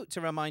interrupting the show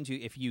to remind you,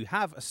 if you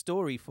have a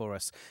story for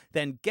us,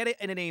 then get it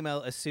in an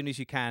email as soon as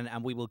you can,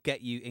 and we will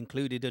get you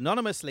included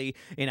anonymously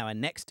in our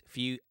next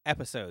few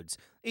episodes.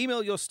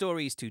 Email your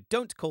stories to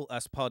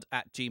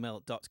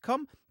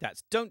don'tcalluspod@gmail.com.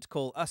 That's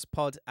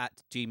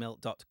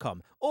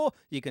don'tcalluspod@gmail.com. Or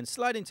you can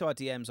slide into our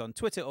DMs on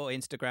Twitter or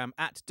Instagram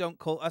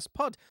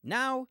 @don'tcalluspod.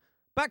 Now,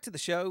 back to the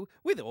show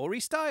with Ori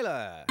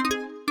Styler.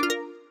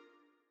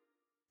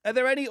 Are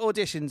there any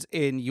auditions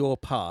in your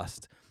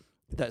past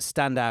that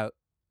stand out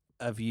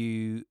of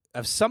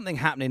something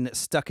happening that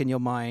stuck in your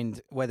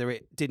mind, whether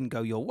it didn't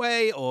go your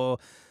way or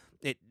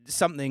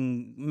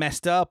something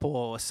messed up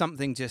or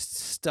something just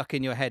stuck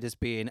in your head as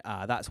being,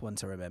 that's one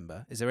to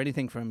remember? Is there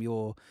anything from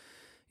your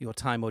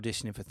time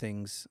auditioning for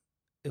things,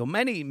 or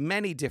many,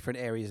 many different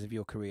areas of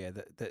your career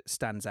that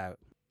stands out?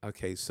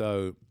 Okay,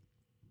 so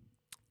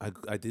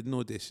I did an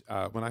audition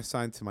when I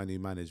signed to my new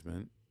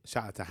management.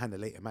 Shout out to Hannah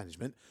Later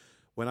Management.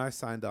 When I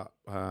signed up,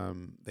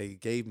 they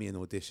gave me an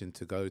audition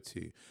to go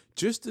to,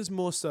 just as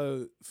more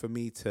so for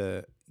me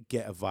to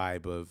get a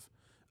vibe of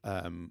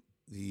the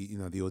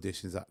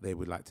auditions that they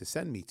would like to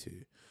send me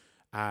to.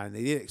 And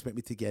they didn't expect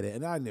me to get it,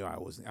 and I knew I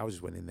wasn't. I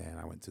just went in there and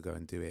I went to go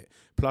and do it.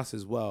 Plus,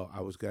 as well,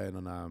 I was going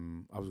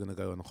on. I was going to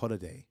go on a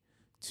holiday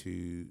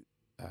to.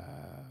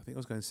 I think I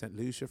was going to St.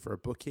 Lucia for a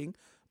booking,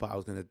 but I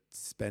was going to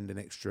spend an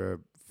extra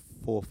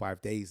 4 or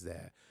 5 days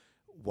there.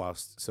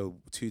 So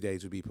 2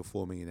 days would be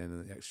performing, and then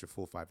an extra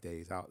 4 or 5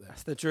 days out there.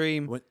 That's the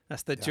dream.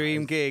 That's the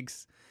dream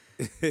gigs.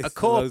 A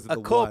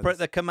corporate corporate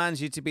that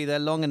commands you to be there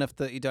long enough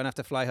that you don't have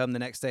to fly home the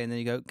next day, and then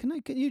you go, can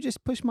you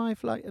just push my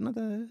flight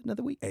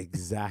another week?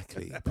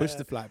 Exactly. Push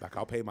the flight back.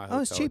 I'll pay my hotel.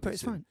 Oh, it's cheaper.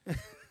 It's fine.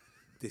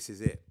 This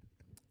is it.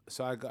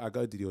 So I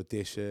go do the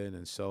audition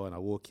and so on. I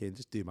walk in,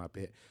 just do my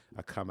bit.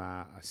 I come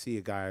out. I see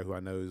a guy who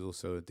I know is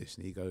also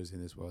auditioning. He goes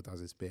in as well,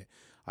 does his bit.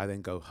 I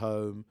then go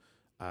home.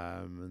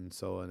 And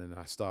so on, and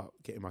I start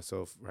getting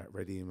myself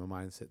ready in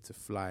my mindset to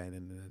fly. And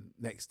then the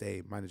next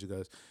day, manager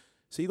goes,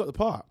 "So you got the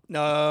part?"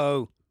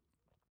 No.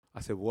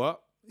 I said,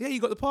 "What?" "Yeah, you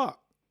got the part."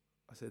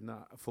 I said,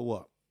 "Nah, for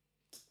what?"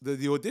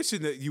 The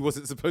audition that you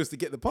wasn't supposed to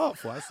get the part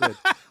for. I said,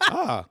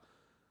 well,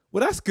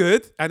 that's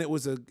good. And it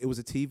was a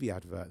TV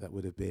advert that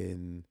would have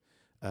been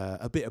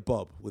a bit of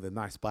bob with a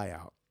nice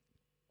buyout.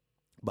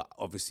 But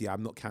obviously,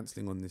 I'm not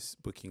cancelling on this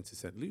booking to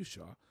St.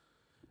 Lucia.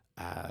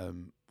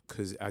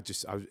 Because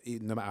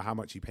no matter how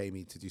much you pay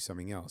me to do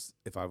something else,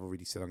 if I've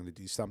already said I'm going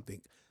to do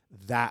something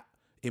that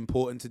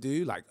important to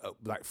do, like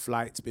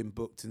flights been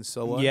booked and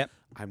so on, yep.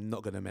 I'm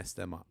not going to mess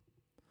them up.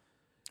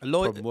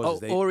 Problem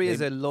was, Ori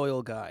is a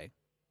loyal guy.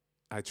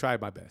 I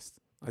tried my best.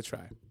 I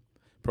tried.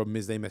 Problem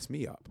is, they messed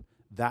me up.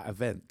 That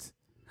event,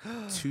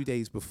 2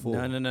 days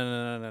before,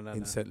 No.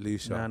 in St.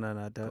 Lucia,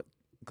 No, don't.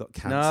 got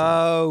cancelled.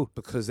 No.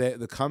 Because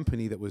the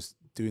company that was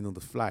doing all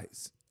the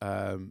flights,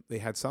 they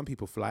had some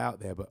people fly out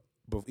there, but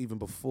even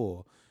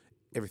before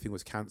everything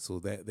was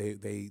cancelled,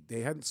 they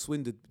hadn't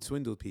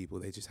swindled people.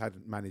 They just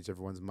hadn't managed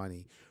everyone's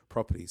money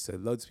properly. So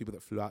loads of people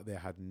that flew out there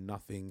had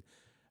nothing,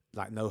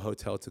 like no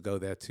hotel to go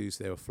there to.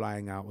 So they were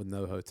flying out with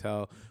no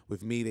hotel.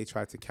 With me, they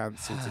tried to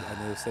cancel,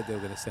 and they said they were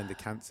going to send a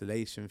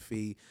cancellation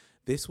fee.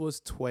 This was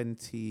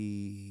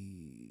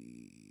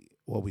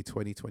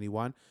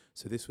 2021.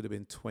 So this would have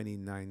been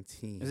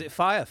 2019. Is it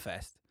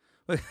Firefest?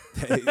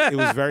 It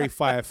was very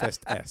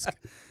Firefest-esque.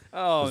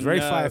 Oh, it was very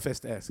no.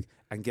 Firefest-esque.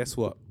 And guess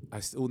what?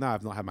 Now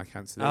I've not had my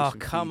cancellation. Oh,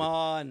 come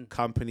on.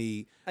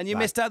 Company. And you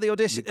missed out the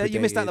audition.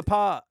 You missed out the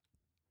part.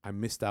 I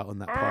missed out on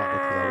that part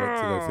because I went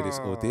to go for this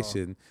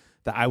audition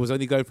that I was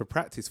only going for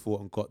practice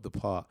for and got the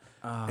part.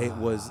 It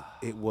wasn't.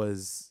 It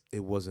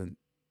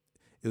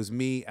was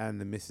me and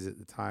the missus at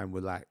the time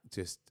were like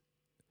just.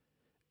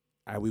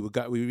 We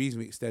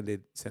reasonably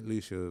extended St.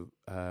 Lucia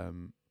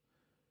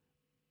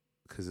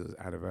because it was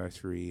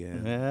anniversary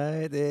and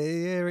there it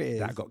is.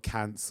 that got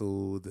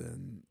cancelled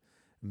and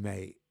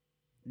mate.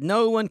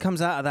 No one comes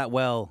out of that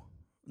well.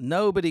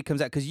 Nobody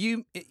comes out because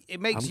it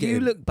makes you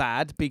look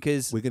bad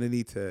because we're gonna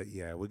need to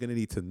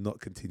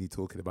not continue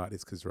talking about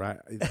this because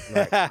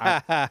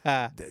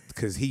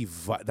because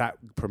that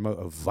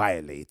promoter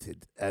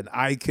violated and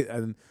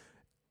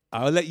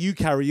I'll let you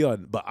carry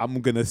on, but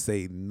I'm gonna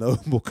say no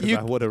more because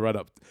I want to run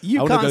up.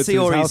 You can't see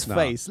Ori's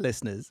face,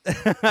 listeners.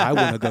 I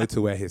want to go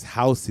to where his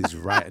house is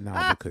right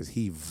now because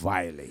he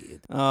violated.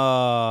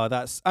 Oh,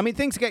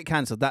 things get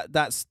cancelled.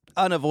 That's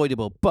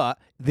unavoidable, but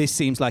this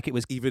seems like it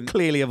was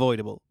clearly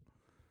avoidable.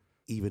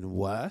 Even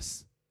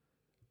worse,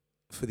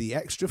 for the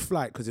extra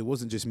flight, because it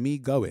wasn't just me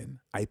going,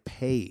 I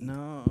paid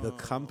the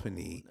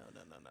company. No.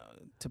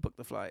 To book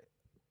the flight.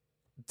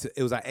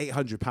 It was like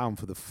 £800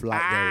 for the flight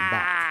there and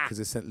back because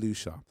it's St.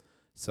 Lucia.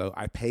 So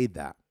I paid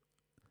that.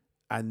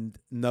 And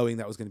knowing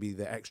that was going to be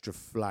the extra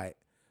flight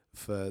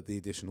for the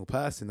additional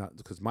person,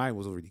 because mine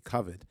was already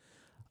covered,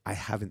 I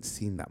haven't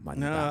seen that money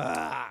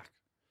back.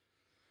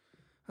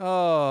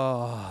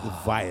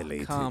 Oh.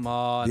 Violated. Come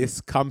on.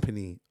 This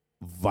company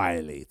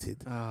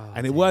violated.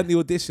 And it weren't the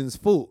audition's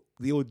fault.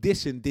 The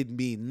audition did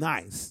me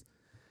nice.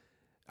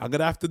 I'm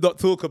gonna have to not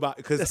talk about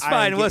it because that's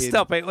fine. We'll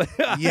stop it.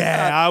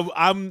 Yeah,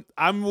 I'm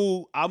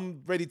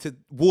ready to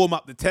warm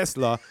up the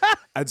Tesla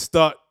and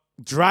start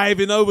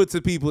driving over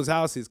to people's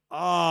houses.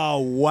 Oh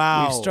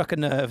wow, we've struck a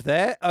nerve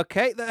there.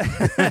 Okay,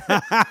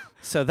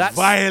 so that's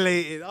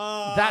violated.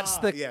 That's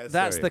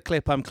the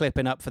clip I'm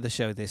clipping up for the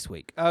show this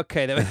week.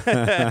 Okay.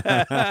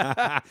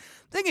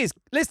 Thing is,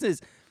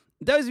 listeners,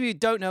 those of you who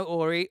don't know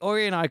Ori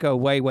and I go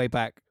way, way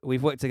back.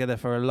 We've worked together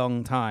for a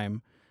long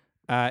time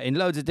in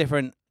loads of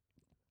different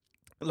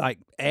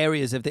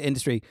areas of the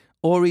industry.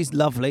 Ori's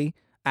lovely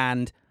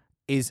and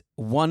is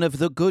one of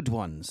the good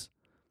ones.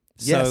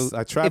 Yes, so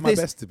I try my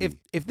best to be.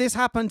 If this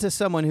happened to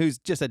someone who's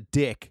just a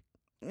dick,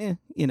 oh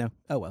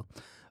well.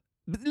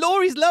 But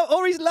Ori's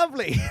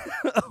lovely.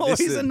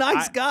 Ori's a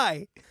nice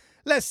guy.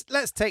 Let's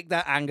take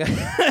that anger.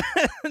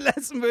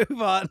 Let's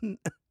move on.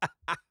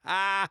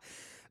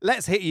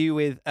 Let's hit you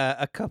with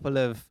a couple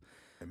of.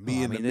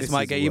 This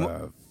might get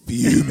you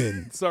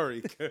fuming.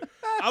 Sorry,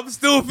 I'm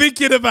still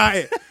thinking about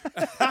it.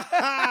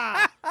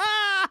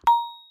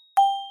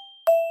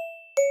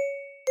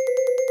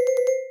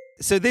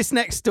 So this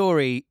next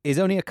story is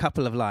only a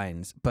couple of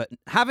lines, but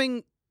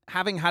having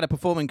had a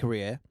performing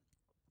career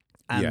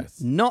and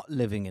not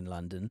living in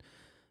London,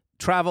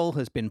 travel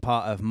has been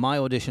part of my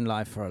audition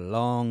life for a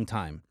long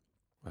time.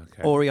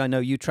 Okay. Ori, I know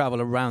you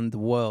travel around the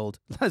world,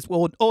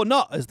 or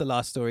not, as the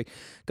last story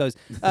goes.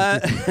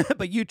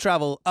 But you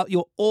travel.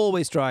 You're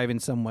always driving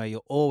somewhere.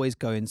 You're always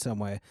going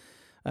somewhere.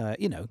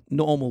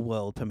 Normal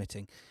world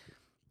permitting.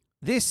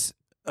 This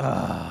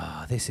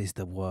is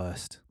the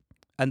worst.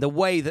 And the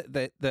way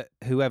that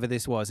whoever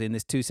this was in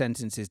this 2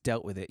 sentences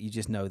dealt with it, you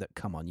just know that,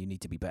 come on, you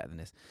need to be better than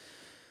this.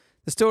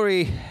 The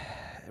story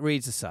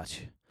reads as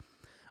such.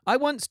 I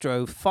once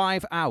drove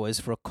 5 hours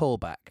for a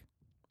callback.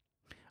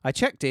 I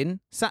checked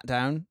in, sat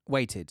down,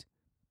 waited.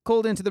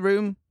 Called into the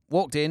room,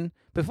 walked in.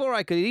 Before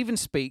I could even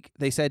speak,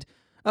 they said,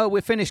 "Oh,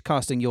 we're finished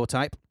casting your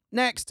type.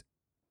 Next."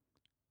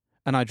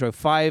 And I drove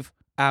 5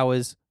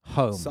 hours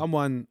home.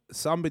 Someone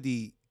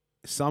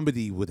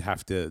would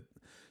have to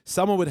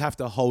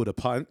hold a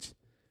punch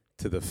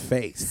to the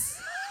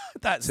face.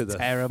 That's to the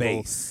terrible.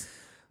 Face.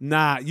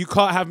 Nah, you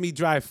can't have me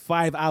drive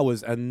 5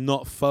 hours and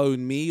not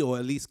phone me or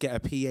at least get a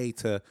PA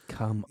to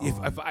come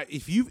on.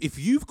 If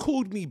you've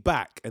called me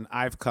back and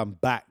I've come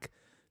back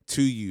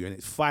to you and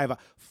it's 5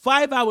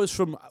 hours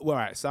from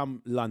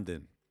some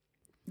London.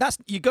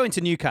 You're going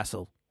to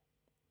Newcastle.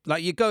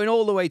 Like you're going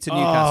all the way to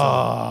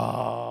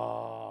Newcastle.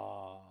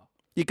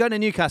 You're going to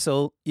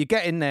Newcastle, you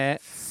get in there,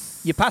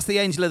 you pass the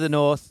Angel of the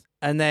North,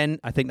 and then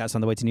I think that's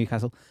on the way to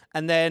Newcastle.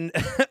 And then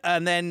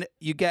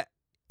you get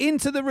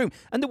into the room.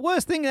 And the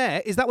worst thing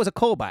there is that was a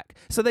callback.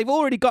 So they've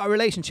already got a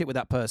relationship with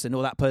that person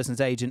or that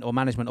person's agent or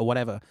management or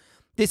whatever.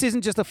 This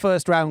isn't just a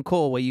first round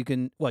call where you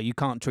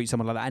can't treat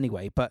someone like that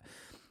anyway. But,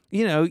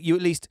 you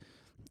at least,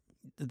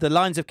 the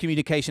lines of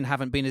communication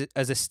haven't been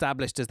as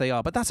established as they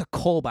are. But that's a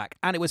callback.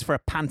 And it was for a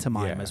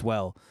pantomime as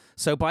well.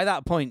 So by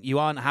that point, you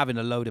aren't having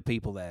a load of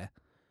people there.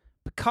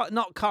 But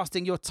not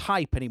casting your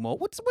type anymore.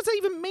 What's that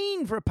even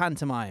mean for a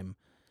pantomime?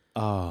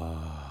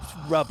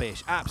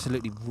 Rubbish,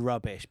 absolutely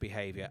rubbish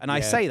behaviour. And I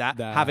say that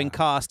having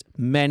cast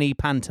many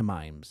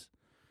pantomimes.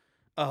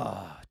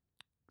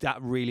 That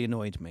really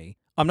annoyed me.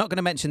 I'm not going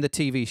to mention the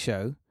TV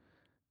show,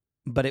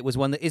 but it was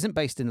one that isn't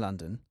based in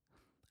London,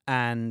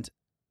 and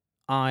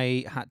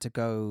I had to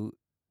go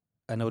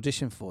an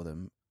audition for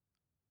them,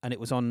 and it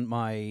was on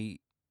my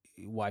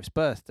wife's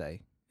birthday,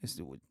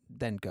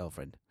 then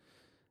girlfriend,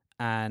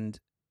 and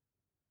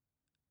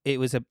it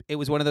was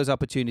one of those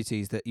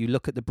opportunities that you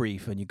look at the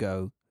brief and you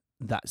go,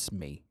 that's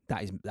me.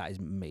 That is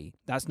me.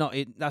 That's not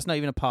it. That's not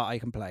even a part I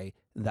can play.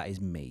 That is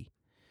me.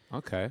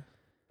 Okay.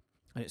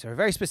 And it's a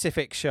very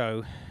specific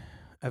show,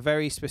 a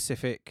very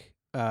specific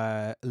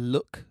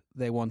look.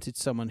 They wanted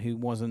someone who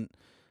wasn't,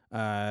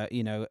 at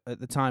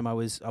the time I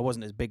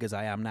wasn't as big as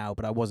I am now,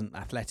 but I wasn't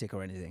athletic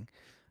or anything.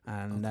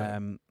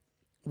 And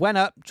went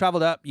up,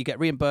 traveled up. You get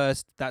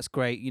reimbursed. That's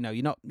great.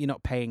 You're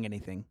not paying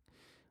anything.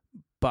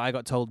 But I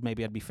got told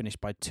maybe I'd be finished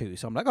by 2.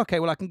 So I'm like,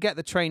 okay, well, I can get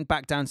the train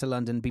back down to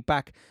London, be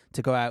back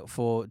to go out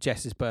for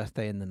Jess's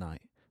birthday in the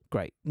night.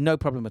 Great. No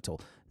problem at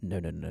all.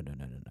 No.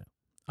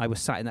 I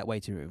was sat in that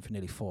waiting room for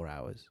nearly 4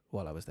 hours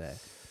while I was there.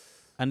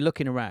 And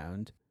looking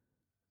around,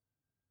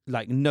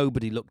 like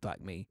nobody looked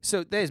like me.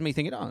 So there's me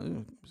thinking,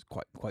 it's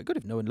quite good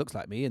if no one looks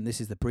like me, and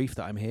this is the brief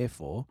that I'm here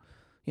for.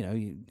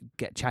 You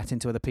get chatting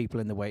to other people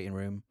in the waiting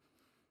room.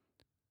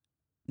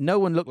 No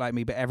one looked like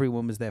me, but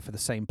everyone was there for the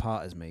same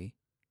part as me.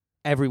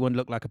 Everyone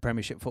looked like a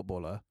Premiership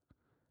footballer.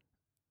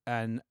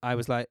 And I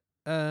was like,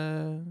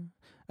 And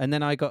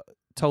then I got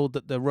told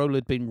that the role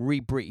had been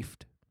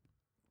rebriefed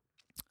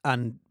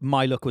and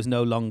my look was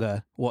no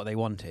longer what they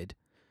wanted.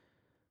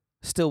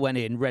 Still went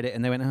in, read it,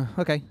 and they went,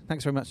 okay,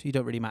 thanks very much. You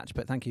don't really match,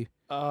 but thank you.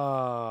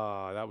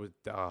 That was...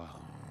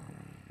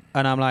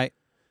 And I'm like...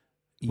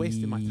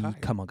 Wasting my time.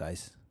 Come on,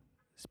 guys.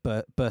 It's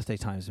birthday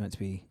time is meant to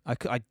be...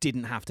 I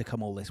didn't have to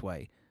come all this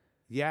way.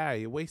 Yeah,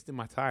 you're wasting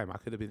my time. I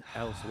could have been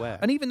elsewhere.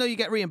 And even though you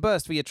get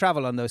reimbursed for your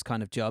travel on those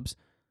kind of jobs,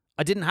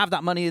 I didn't have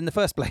that money in the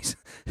first place.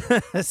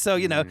 So,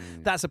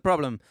 that's a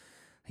problem.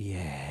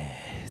 Yeah,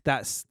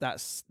 that's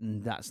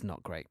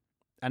not great.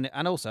 And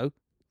also,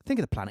 think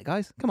of the planet,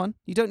 guys. Come on.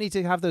 You don't need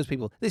to have those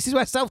people. This is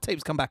where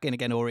self-tapes come back in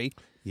again, Ori.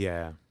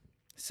 Yeah.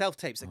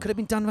 Self-tapes. That could have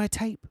been done by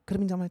tape.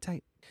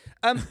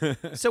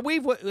 So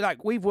we've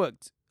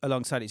worked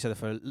alongside each other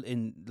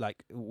when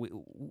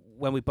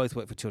we both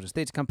worked for children's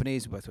theatre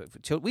companies, we both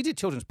worked for we did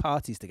children's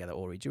parties together,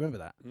 Ori. Do you remember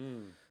that?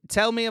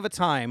 Tell me of a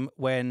time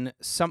when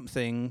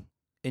something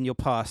in your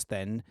past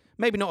then,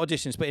 maybe not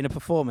auditions, but in a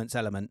performance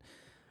element,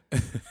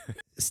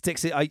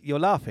 sticks it. You're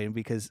laughing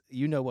because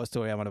you know what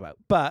story I'm on about.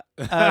 But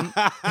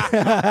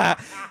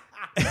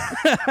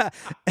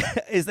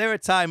is there a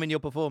time in your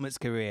performance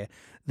career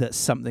that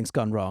something's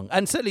gone wrong?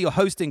 And certainly your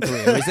hosting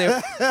career.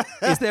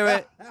 Is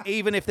there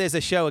even if there's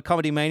a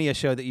Comedy Mania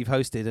show that you've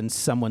hosted and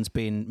someone's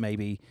been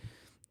maybe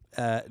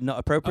not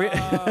appropriate?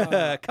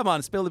 Come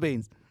on, spill the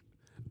beans.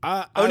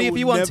 Only if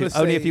you want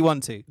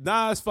to.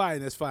 Nah, it's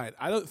fine.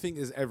 I don't think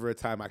there's ever a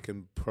time I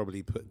can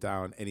probably put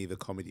down any of the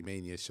Comedy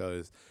Mania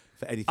shows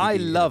for anything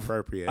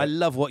inappropriate. I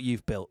love what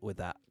you've built with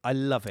that. I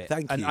love it.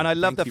 Thank you. And I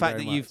love the fact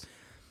that you've,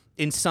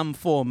 in some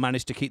form,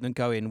 managed to keep them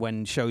going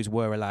when shows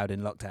were allowed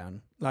in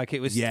lockdown. Like it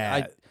was,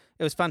 it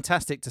was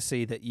fantastic to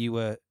see that you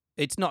were.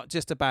 It's not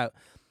just about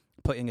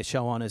putting a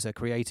show on as a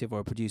creative or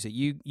a producer.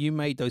 You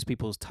made those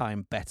people's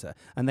time better,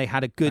 and they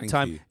had a good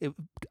time.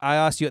 I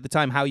asked you at the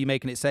time, how are you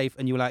making it safe,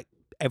 and you were like,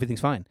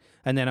 everything's fine.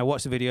 And then I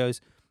watched the videos.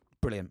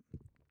 Brilliant.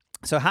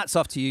 So hats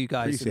off to you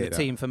guys and the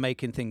team for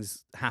making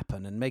things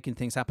happen and making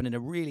things happen in a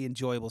really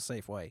enjoyable,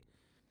 safe way.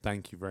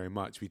 Thank you very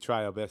much. We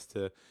try our best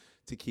to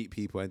keep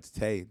people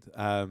entertained.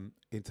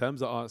 In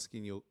terms of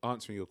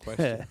answering your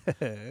question,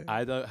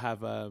 I don't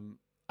have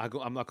I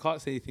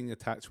can't say anything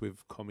attached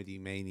with Comedy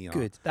Mania.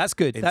 Good. That's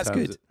good.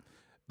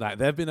 Like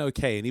they've been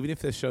okay, and even if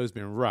the show's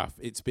been rough,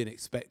 it's been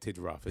expected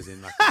rough, as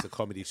in like it's a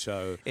comedy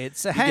show.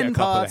 It's a hen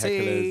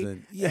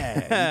party.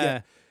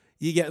 And,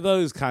 you get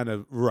those kind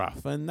of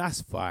rough, and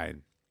that's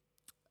fine.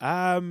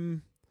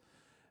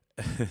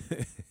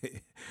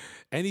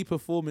 Any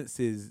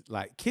performances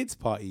like kids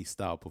party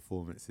style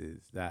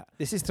performances that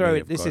this is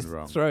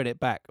throwing it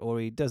back,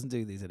 or he doesn't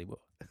do these anymore.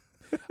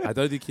 I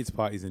don't do kids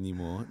parties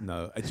anymore.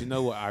 No. Do you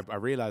know what? I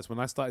realized when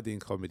I started doing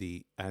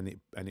comedy and it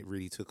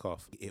really took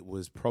off, it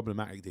was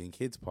problematic doing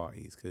kids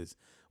parties because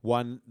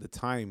one, the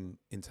time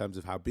in terms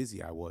of how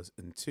busy I was,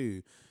 and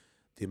two,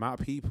 the amount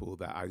of people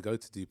that I'd go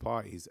to do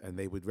parties and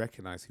they would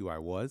recognize who I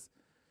was.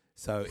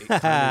 So it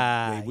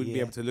they wouldn't be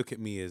able to look at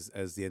me as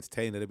the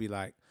entertainer. They'd be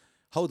like,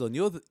 hold on,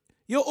 you're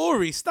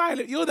Ori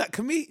Styler, you're that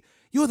comedian,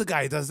 you're the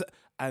guy who does that.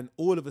 And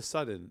all of a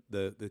sudden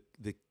the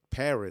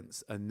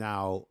parents are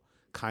now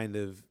kind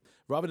of,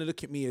 rather than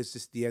look at me as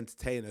just the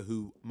entertainer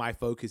who my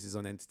focus is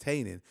on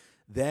entertaining,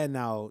 they're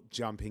now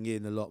jumping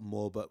in a lot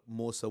more, but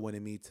more so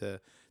wanting me to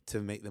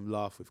make them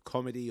laugh with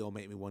comedy or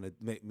make me want to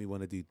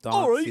do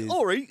dances.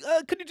 Ori,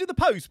 can you do the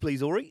pose,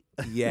 please, Ori?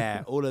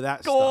 Yeah, all of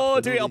that stuff. Go on,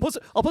 And do all it.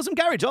 I'll put some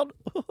garage on.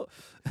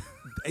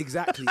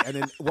 Exactly. And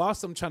then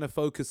whilst I'm trying to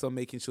focus on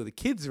making sure the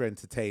kids are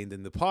entertained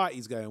and the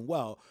party's going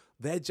well,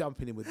 they're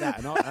jumping in with that.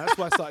 And that's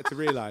what I started to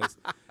realize.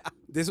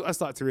 This is what I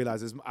started to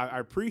realize is I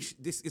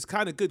appreciate this. Is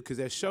kind of good because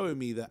they're showing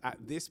me that at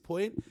this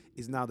point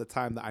is now the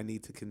time that I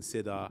need to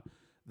consider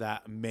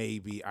that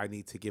maybe I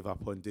need to give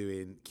up on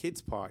doing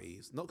kids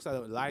parties. Not because I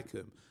don't like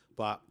them,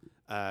 but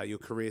your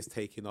career's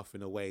taking off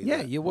in a way. Yeah,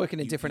 that you're working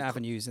in different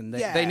avenues and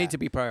they need to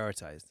be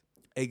prioritized.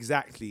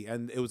 Exactly.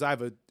 And it was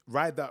either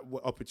ride that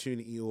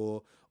opportunity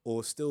or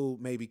still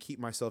maybe keep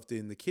myself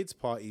doing the kids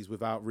parties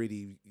without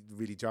really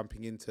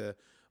jumping into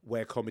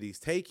where comedy's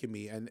taking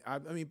me. And I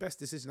mean, best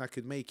decision I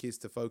could make is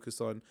to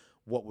focus on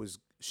what was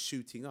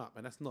shooting up.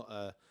 And that's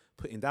not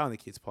putting down the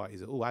kids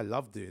parties. Oh, I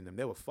love doing them.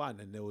 They were fun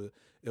and they were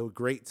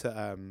great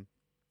to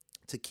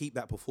keep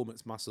that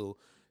performance muscle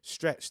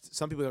stretched.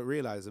 Some people don't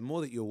realize the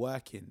more that you're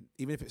working,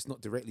 even if it's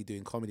not directly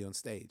doing comedy on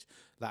stage,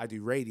 like I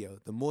do radio,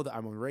 the more that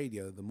I'm on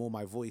radio, the more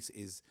my voice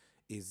is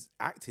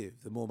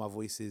active, the more my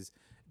voice is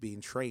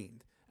being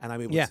trained. And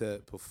I'm able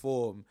to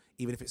perform,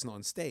 even if it's not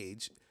on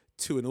stage,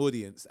 to an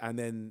audience. And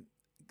then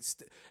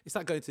it's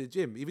like going to the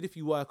gym. Even if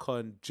you work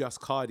on just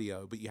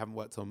cardio, but you haven't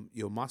worked on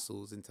your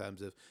muscles in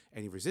terms of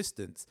any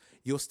resistance,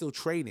 you're still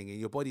training and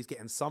your body's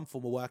getting some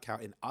form of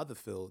workout in other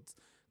fields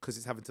because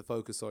it's having to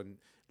focus on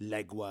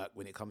leg work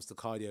when it comes to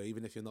cardio,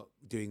 even if you're not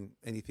doing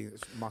anything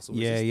that's muscle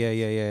resistant.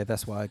 Yeah.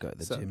 That's why I go to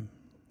the gym.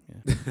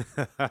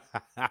 Yeah.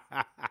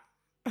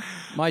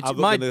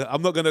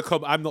 I'm not gonna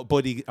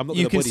body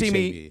shame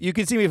you. You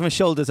can see me from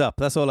shoulders up.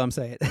 That's all I'm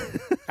saying.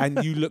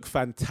 And you look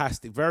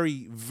fantastic.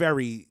 Very,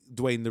 very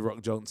Dwayne The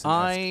Rock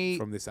Johnson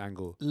from this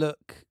angle.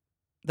 Look,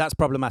 that's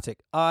problematic.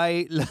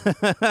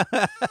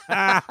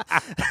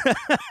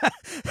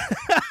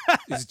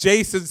 It's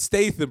Jason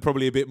Statham,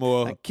 probably a bit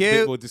more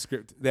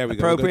descriptive. There we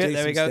go.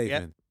 There we go.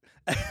 Yeah.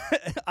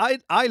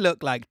 I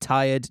look like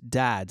tired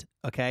dad.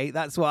 Okay,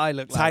 that's what I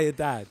look like.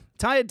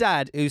 Tired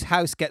dad whose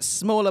house gets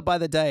smaller by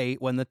the day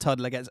when the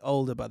toddler gets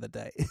older by the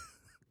day.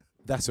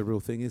 That's a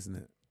real thing, isn't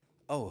it?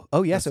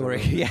 Oh yes,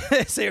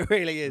 yes, it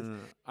really is.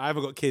 I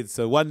haven't got kids,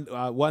 so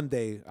one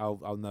day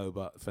I'll know.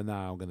 But for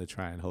now, I'm going to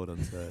try and hold on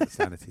to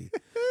sanity.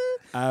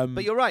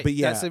 But you're right. But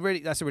yeah. That's a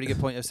really good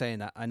point of saying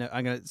that. I know.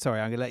 I'm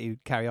gonna let you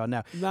carry on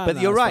now. No,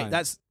 you're right. Fine.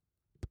 That's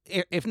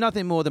if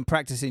nothing more than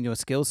practicing your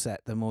skill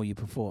set, the more you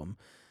perform.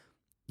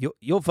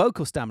 Your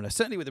vocal stamina,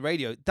 certainly with the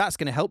radio, that's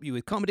going to help you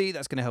with comedy.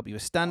 That's going to help you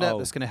with stand-up.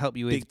 That's going to help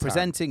you with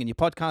presenting and your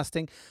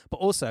podcasting.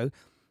 But also,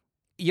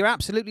 you're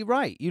absolutely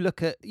right. You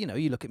look at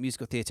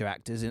musical theatre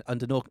actors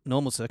under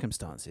normal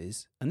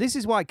circumstances, and this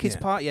is why kids'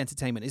 party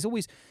entertainment is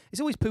always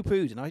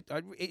poo-pooed, and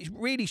it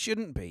really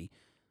shouldn't be.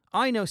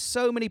 I know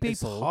so many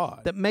people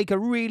that make a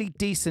really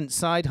decent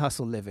side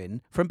hustle living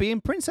from being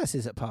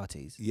princesses at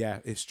parties. Yeah,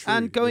 it's true.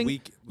 And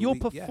you're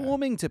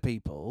performing to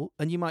people,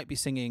 and you might be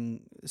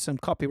singing some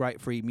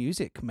copyright-free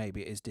music.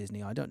 Maybe it is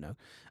Disney. I don't know.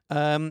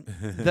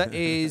 That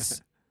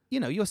is,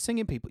 you're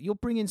singing people. You're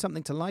bringing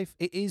something to life.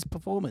 It is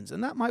performance,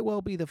 and that might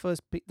well be the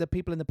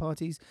people in the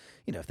parties.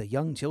 If they're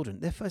young children,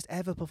 their first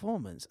ever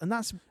performance, and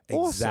that's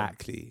awesome.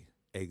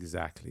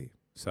 Exactly.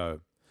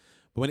 So.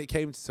 But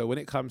when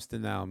it comes to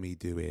now me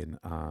doing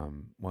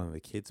one of the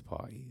kids'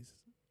 parties,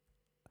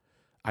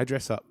 I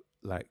dress up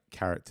like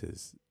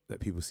characters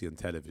that people see on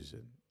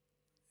television.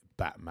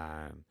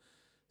 Batman,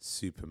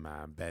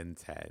 Superman, Ben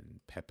 10,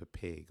 Peppa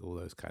Pig, all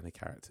those kind of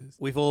characters.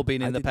 We've all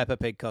been in the Peppa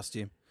Pig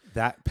costume.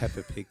 That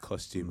Peppa Pig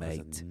costume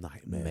was a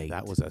nightmare.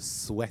 That was a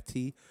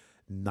sweaty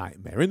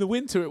nightmare. In the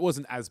winter, it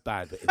wasn't as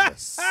bad, but in the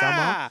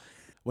summer,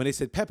 when they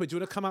said, Peppa, do you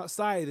want to come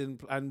outside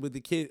and with the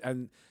kid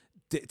and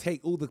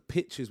take all the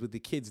pictures with the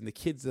kids, and the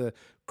kids are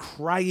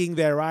crying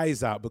their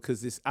eyes out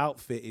because this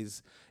outfit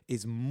is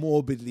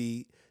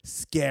morbidly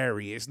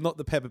scary. It's not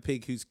the Peppa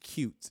Pig who's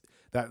cute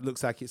that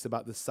looks like it's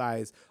about the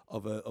size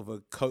of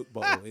a Coke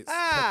bottle. It's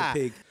Peppa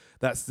Pig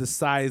that's the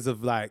size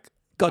of like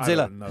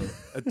Godzilla. I don't know.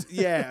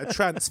 A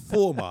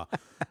transformer.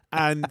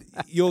 And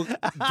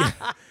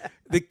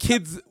the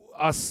kids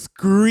are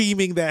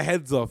screaming their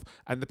heads off,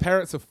 and the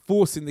parents are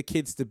forcing the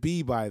kids to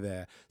be by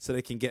there so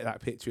they can get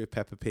that picture of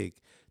Peppa Pig.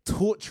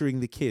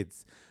 Torturing the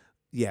kids.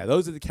 Yeah,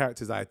 those are the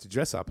characters I had to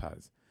dress up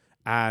as.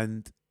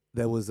 And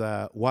there was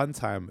one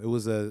time it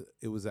was an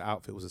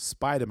outfit, it was a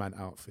Spider-Man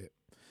outfit.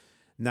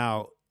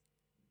 Now,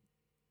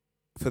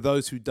 for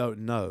those who don't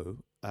know,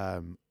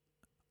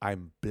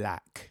 I'm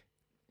black.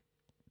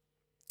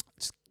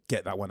 Just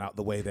get that one out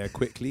the way there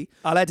quickly.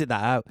 I'll edit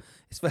that out.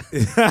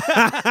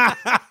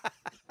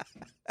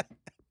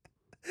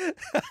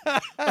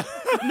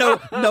 No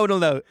one will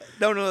know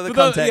the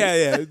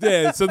context.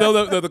 Yeah. So they'll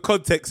know the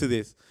context of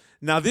this.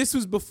 Now, this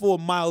was before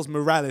Miles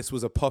Morales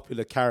was a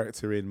popular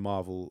character in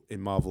Marvel.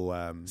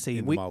 See,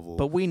 in we, Marvel.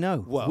 but we know.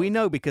 world. We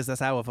know because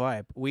that's our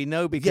vibe. We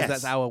know because Yes.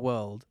 that's our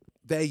world.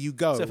 There you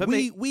go. So for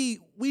we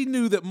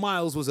knew that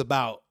Miles was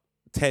about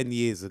 10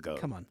 years ago.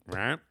 Come on.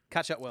 Right?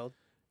 Catch up world.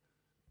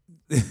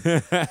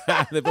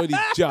 They've only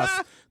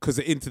just because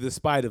they're into the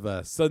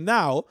Spider-Verse. So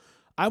now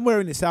I'm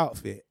wearing this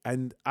outfit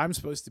and I'm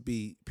supposed to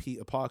be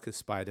Peter Parker's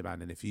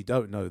Spider-Man. And if you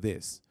don't know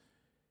this,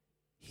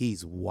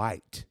 he's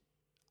white.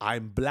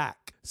 I'm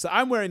black. So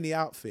I'm wearing the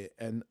outfit,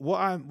 and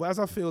as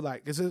I feel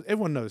like, because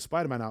everyone knows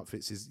Spider-Man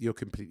outfits is you're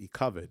completely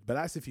covered, but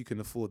that's if you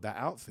can afford that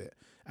outfit.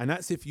 And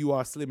that's if you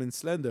are slim and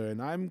slender,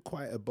 and I'm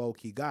quite a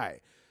bulky guy.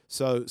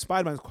 So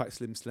Spider-Man's quite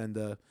slim,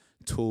 slender,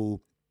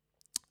 tall,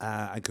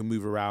 and can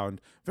move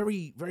around.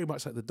 Very, very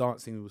much like the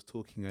dancing we was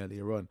talking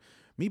earlier on.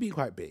 Me being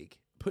quite big,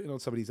 putting on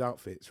some of these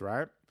outfits,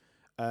 right?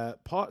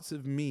 Parts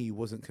of me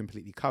wasn't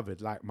completely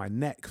covered, like my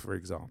neck, for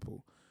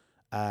example.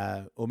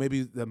 Or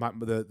maybe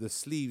the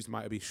sleeves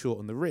might be short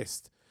on the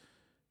wrist.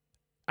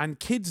 And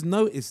kids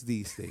notice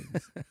these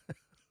things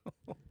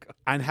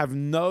and have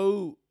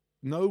no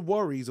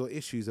worries or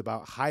issues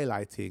about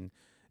highlighting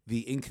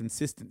the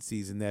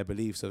inconsistencies in their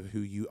beliefs of who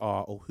you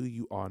are or who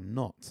you are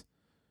not.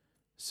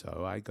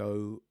 So I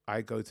go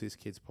to this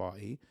kid's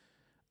party,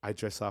 I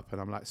dress up and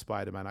I'm like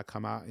Spider-Man. I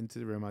come out into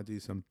the room, I do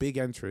some big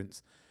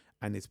entrance,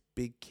 and this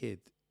big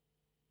kid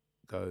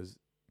goes,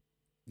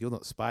 "You're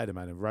not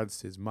Spider-Man," and runs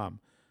to his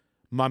mum.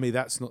 "Mummy,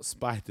 that's not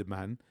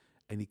Spider-Man."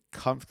 And he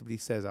comfortably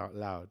says out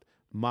loud,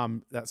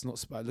 "Mum, that's not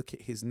Spider. Look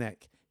at his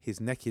neck. His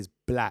neck is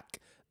black.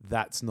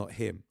 That's not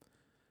him."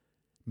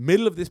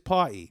 Middle of this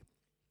party.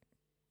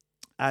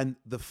 And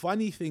the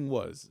funny thing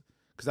was,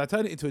 because I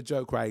turned it into a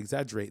joke where I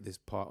exaggerate this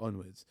part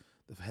onwards,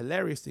 the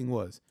hilarious thing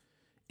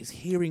is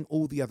hearing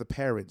all the other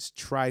parents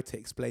try to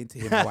explain to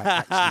him how I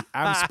actually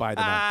am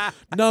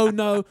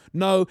Spider-Man.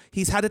 No,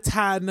 he's had a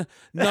tan.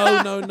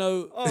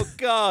 No. Oh,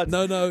 God.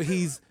 No,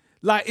 he's...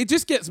 Like, it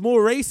just gets more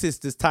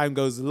racist as time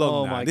goes along.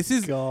 Oh, now. my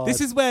God.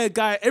 This is where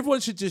everyone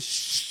should just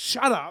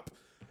shut up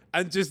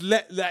and just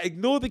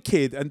ignore the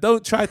kid and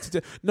don't try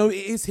to no, it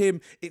is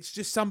him. It's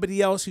just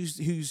somebody else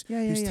who's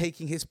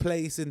taking his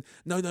place. And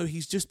no,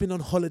 he's just been on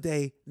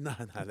holiday. No,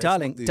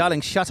 Darling,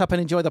 shut up and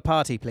enjoy the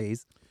party,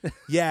 please.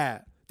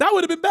 Yeah, that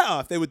would have been better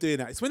if they were doing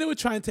that. It's when they were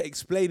trying to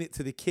explain it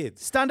to the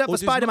kids. Stand up Or for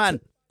just not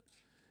Spider-Man.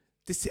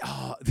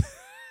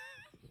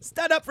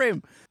 Stand up for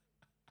him.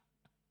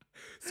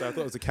 So I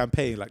thought it was a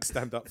campaign, like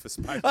stand up for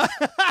Spider.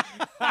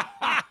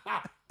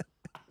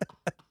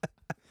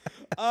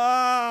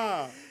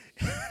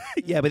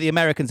 Yeah, but the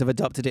Americans have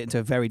adopted it into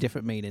a very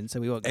different meaning,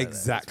 so we won't go there.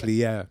 Exactly,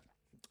 yeah.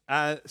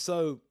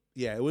 So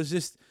yeah, it was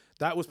just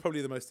that was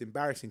probably the most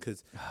embarrassing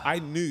because I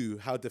knew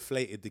how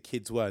deflated the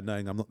kids were,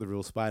 knowing I'm not the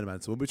real Spider-Man.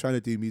 So when we're trying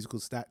to do musical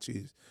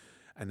statues,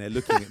 and they're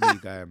looking at me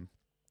going,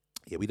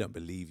 "Yeah, we don't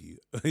believe you.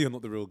 You're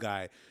not the real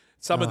guy."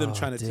 Some of them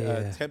trying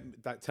to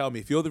tell me,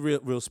 if you're the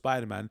real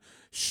Spider-Man,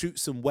 shoot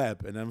some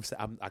web. And I'm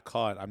saying, I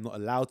can't. I'm not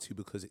allowed to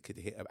because it could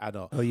hit an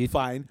adult. Oh, you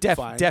fine.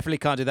 Definitely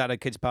can't do that at a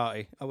kid's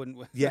party. I wouldn't.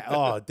 Yeah.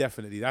 Oh,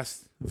 definitely.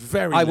 That's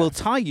very. I will left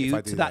tie if you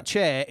I to do that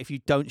chair if you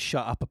don't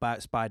shut up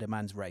about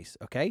Spider-Man's race.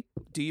 Okay?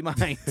 Do you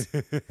mind?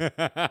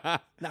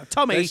 Now,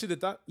 Tommy, They should have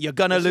done. you're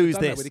gonna They should have lose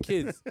done that this. with the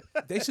kids.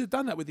 They should have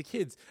done that with the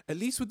kids. At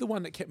least with the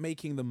one that kept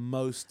making the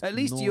most. At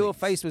least noise. your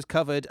face was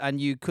covered, and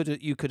you could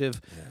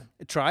have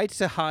tried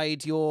to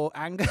hide your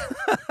anger,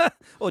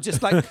 or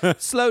just like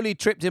slowly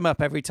tripped him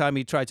up every time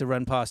he tried to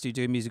run past you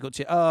doing musical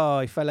cheer. Oh,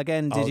 he fell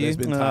again. Did you?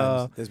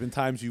 There's been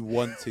times you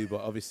want to,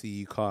 but obviously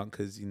you can't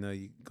because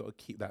you got to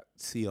keep that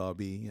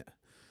CRB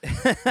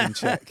in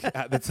check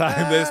at the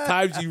time. There's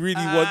times you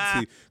really want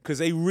to because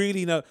they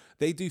really know.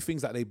 They do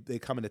things like they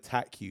come and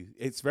attack you.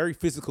 It's very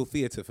physical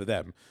theatre for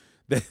them.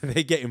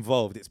 They get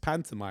involved. It's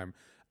pantomime,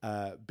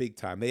 big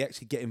time. They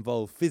actually get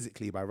involved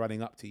physically by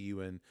running up to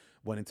you and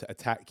wanting to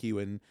attack you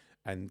and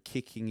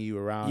kicking you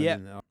around.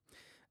 Yeah.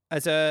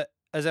 And,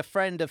 As a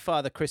friend of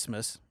Father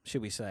Christmas,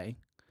 should we say,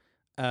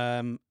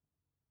 I've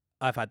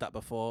had that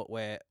before,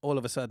 where all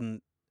of a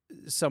sudden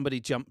somebody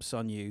jumps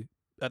on you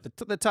at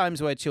the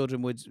times where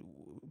children would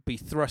be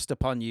thrust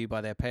upon you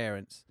by their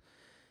parents,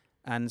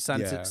 and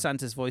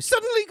Santa's voice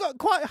suddenly got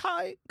quite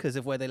high because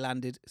of where they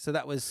landed. So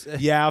that was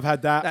yeah, I've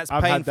had that. that's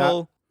I've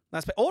painful.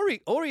 That's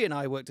Ori and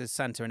I worked as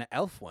Santa and an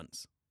elf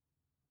once.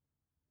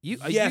 You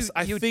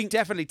think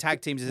definitely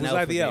tag teams as an was elf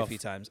I with the me a elf? few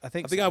times. I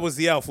think I was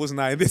the elf, wasn't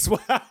I? In this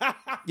one.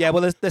 Yeah,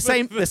 well, the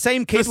same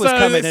kid was the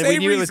coming, and we same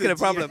knew it was going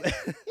to reasons,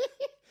 problem.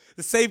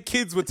 The same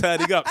kids were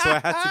turning up, so I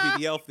had to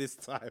be the elf this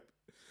time.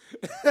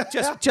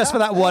 just for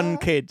that one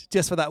kid.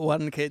 Just for that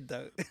one kid,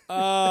 though.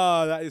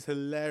 Oh, that is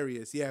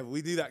hilarious. Yeah,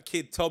 we knew that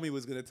kid Tommy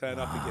was going to turn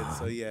up again,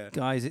 so yeah.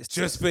 Guys, it's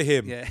Just for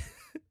him. Yeah.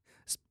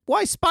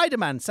 Why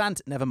Spider-Man?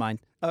 Santa? Never mind.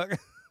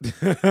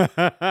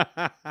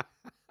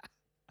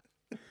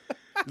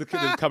 Look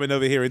at them coming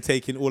over here and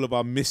taking all of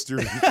our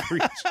mystery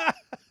creatures.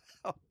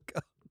 Oh,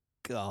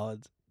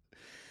 God.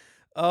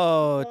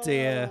 Oh,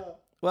 dear.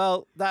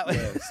 Well, that was...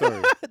 Yeah,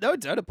 sorry. No,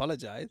 don't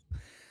apologize.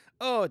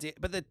 Oh, dear.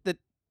 But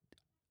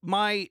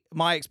my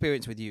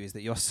experience with you is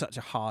that you're such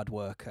a hard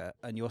worker,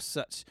 and you're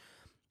such,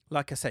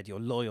 like I said, you're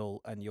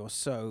loyal, and you're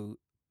so.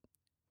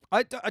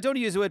 I don't want to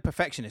use the word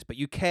perfectionist, but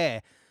you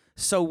care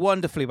so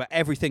wonderfully about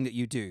everything that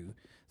you do.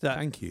 That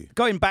Thank you.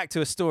 going back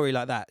to a story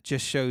like that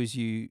just shows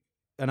you,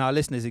 and our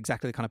listeners,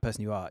 exactly the kind of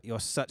person you are. You're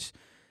such.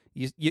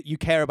 You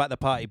care about the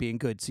party being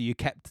good, so you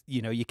kept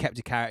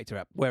your character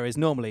up. Whereas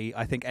normally,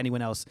 I think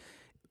anyone else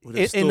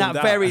in that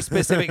very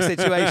specific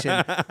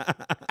situation,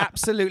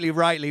 absolutely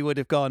rightly would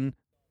have gone.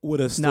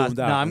 Would have stormed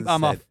out. I'm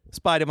said, off.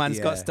 Spider-Man's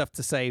got Yeah. stuff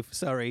to save.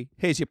 Sorry,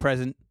 here's your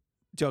present.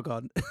 Jog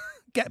on.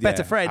 Get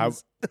better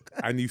friends.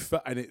 And you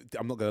felt, and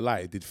I'm not gonna lie,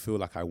 it did feel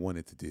like I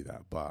wanted to do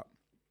that, but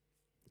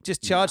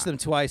Just charge them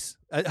twice.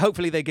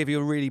 Hopefully, they give you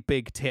a really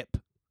big tip.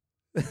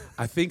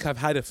 I think I've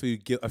had a few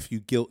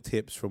guilt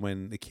tips from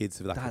when the kids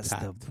have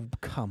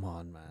attacked. Come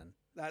on, man.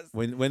 That's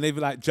When they've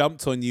like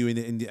jumped on you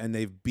and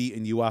they've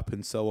beaten you up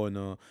and so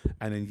on,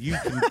 and then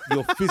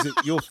you're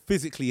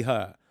physically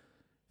hurt,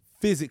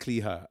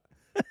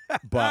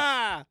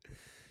 but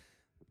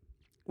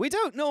we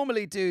don't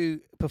normally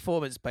do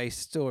performance-based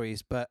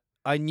stories, but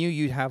I knew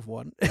you'd have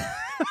one.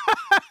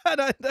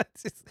 And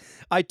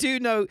I do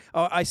know.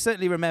 I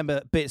certainly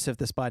remember bits of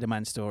the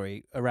Spider-Man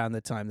story around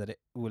the time that it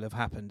will have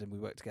happened, and we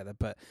worked together.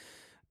 But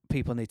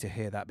people need to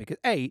hear that because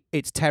A,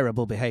 it's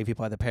terrible behaviour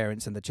by the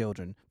parents and the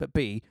children, but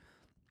B,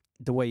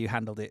 the way you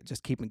handled it,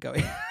 just keep it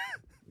going.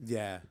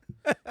 yeah,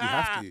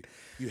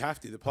 you have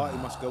to. The party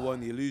must go on.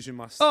 The illusion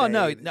must. Oh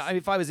stay. no!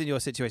 If I was in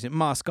your situation,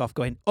 mask off,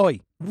 going, "Oi,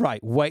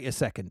 right, wait a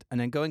second," and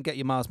then go and get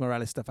your Miles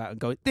Morales stuff out and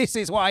go, "This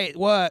is why it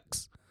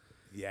works."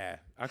 Yeah,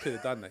 I could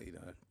have done that.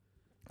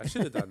 I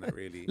should have done that.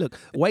 Really. Look,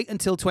 wait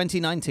until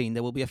 2019.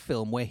 There will be a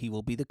film where he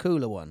will be the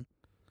cooler one.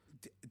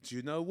 Do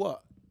you know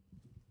what?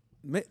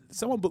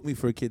 Someone book me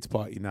for a kids'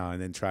 party now,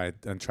 and then try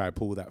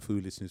pull that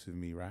foolishness with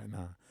me right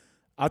now.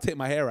 I'll take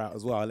my hair out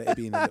as well. I'll let it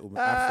be in a little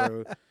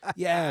afro.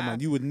 Yeah, man.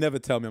 You would never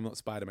tell me I'm not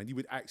Spider-Man. You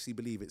would actually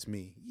believe it's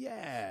me.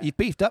 Yeah. You've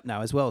beefed up now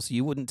as well, so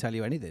you wouldn't tell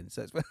you anything.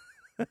 So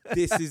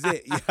This is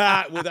it.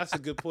 Yeah. Well, that's a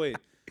good point.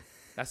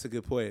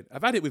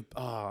 I've had it with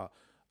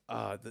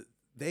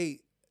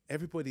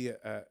everybody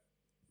at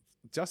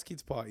Just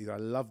Kids parties. I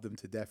loved them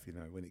to death.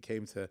 When it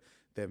came to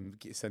them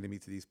sending me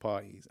to these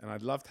parties, and I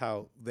loved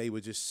how they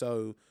were just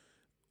so.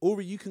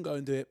 Ori, you can go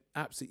and do it.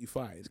 Absolutely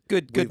fine.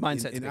 good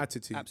mindset in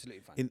attitude.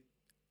 Absolutely fine.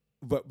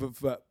 But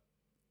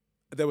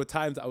there were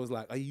times I was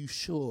like, "Are you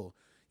sure?"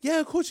 Yeah,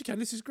 of course you can.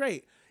 This is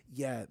great.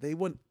 Yeah, they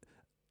want.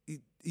 Are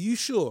you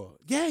sure?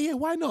 Yeah.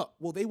 Why not?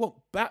 Well, they want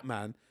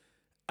Batman,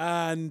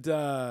 and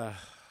I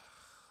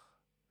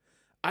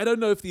don't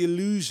know if the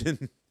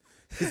illusion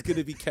is going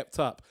to be kept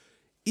up.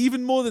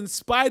 Even more than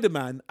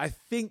Spider-Man, I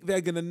think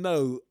they're going to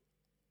know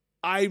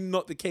I'm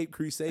not the Cape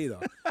Crusader.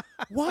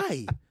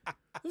 Why?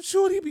 I'm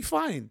sure he'll be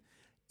fine.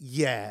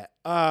 Yeah.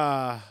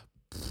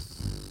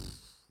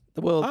 The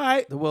world, all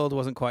right. the world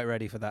wasn't quite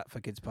ready for that for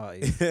kids'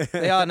 parties.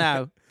 They are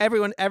now.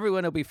 Everyone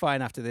will be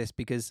fine after this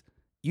because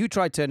you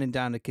tried turning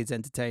down a kids'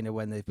 entertainer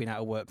when they've been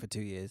out of work for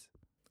 2 years.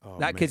 Oh,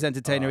 That kids'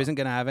 entertainer isn't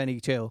going to have any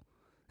chill.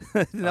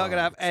 Not going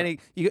to have any.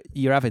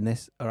 You're having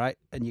this, all right,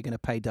 and you're going to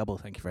pay double.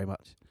 Thank you very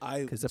much.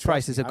 Because the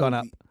prices have gone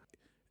up.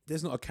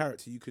 There's not a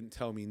character you couldn't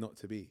tell me not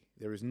to be.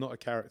 There is not a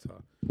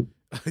character.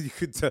 You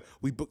could.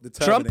 We booked the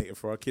Terminator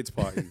for our kids'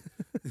 party.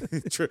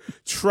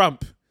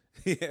 Trump.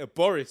 Yeah,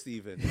 Boris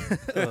even.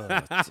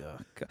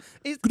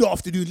 Good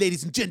afternoon,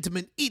 ladies and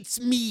gentlemen. It's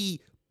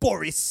me,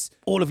 Boris.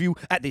 All of you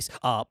at this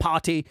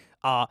party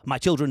are my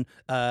children,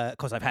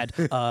 because I've had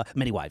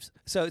many wives.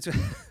 So it's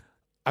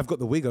I've got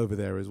the wig over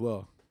there as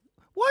well.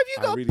 Why have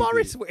you got a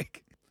Boris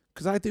wig?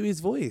 Because I do his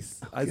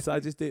voice. I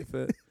just do it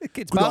for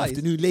kids' Good parties.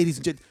 afternoon, ladies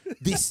and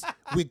gentlemen.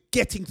 We're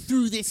getting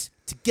through this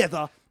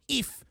together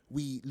if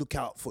we look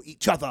out for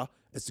each other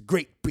as the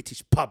great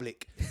British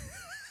public.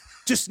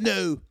 Just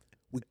know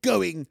we're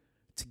going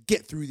to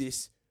get through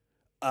this.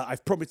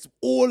 I've promised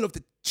all of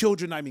the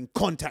children I'm in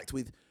contact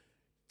with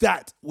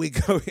that we're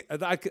going.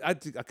 I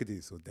could do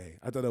this all day.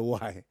 I don't know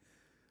why.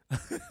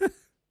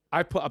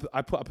 I put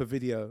up a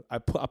video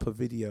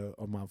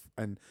on my,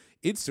 and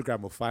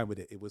Instagram were fine with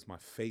it. It was my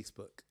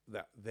Facebook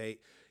that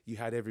you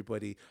had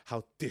everybody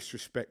how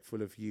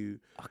disrespectful of you.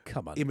 Oh,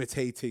 come on.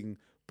 Imitating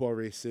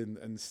Boris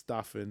and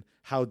stuff, and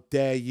how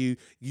dare you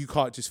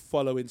can't just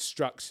follow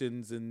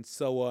instructions and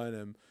so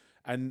on,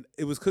 and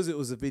it was because it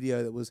was a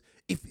video that was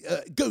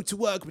go to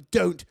work but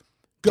don't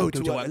go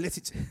to work unless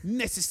it's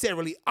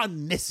necessarily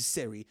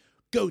unnecessary.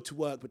 Go to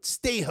work but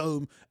stay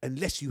home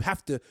unless you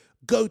have to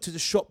go to the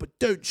shop, but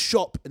don't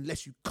shop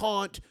unless you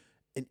can't,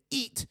 and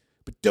eat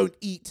but don't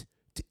eat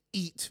to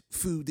eat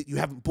food that you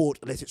haven't bought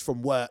unless it's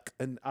from work.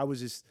 And I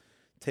was just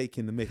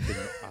taking the myth,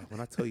 and when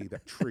I tell you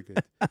that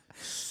triggered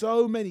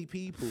so many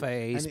people.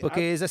 Facebook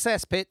is a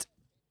cesspit.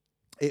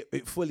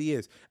 It fully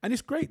is. And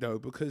it's great though,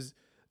 because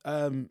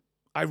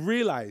I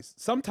realize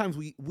sometimes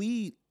we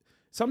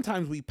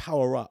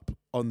power up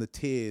on the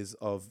tears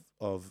of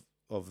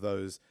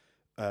those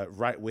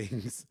right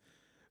wings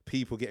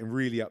people getting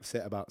really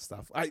upset about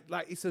stuff.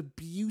 It's a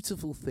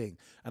beautiful thing.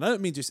 And I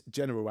don't mean just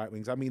general right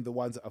wings. I mean the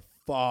ones that are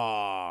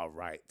far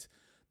right,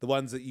 the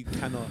ones that you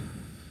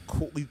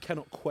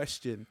cannot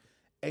question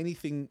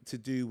anything to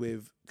do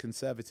with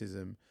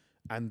conservatism,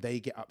 and they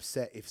get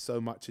upset if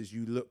so much as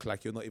you look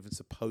like you're not even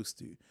supposed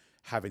to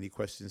have any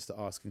questions to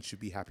ask and should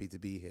be happy to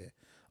be here.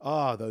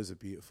 Those are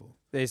beautiful.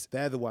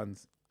 They're the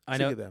ones. I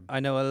Think know of them.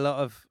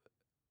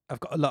 I've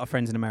got a lot of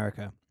friends in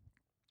America,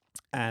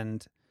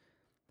 and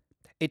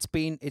it's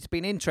been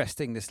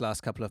interesting this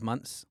last couple of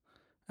months,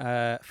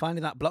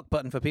 finding that block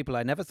button for people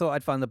I never thought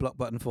I'd find the block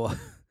button for.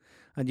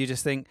 And you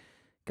just think,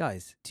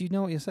 guys, do you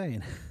know what you're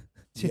saying?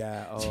 Do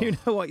you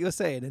know what you're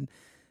saying? And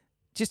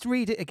just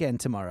read it again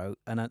tomorrow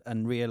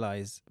and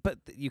realize, but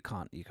you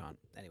can't.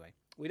 Anyway,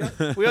 we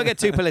don't get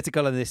too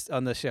political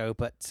on the show,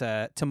 but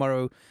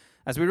tomorrow,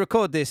 as we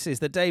record this, is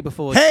the day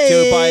before Joe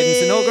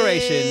Biden's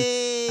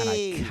inauguration, and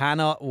I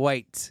cannot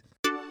wait.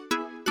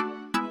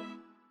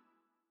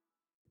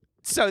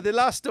 So the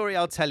last story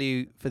I'll tell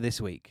you for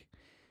this week.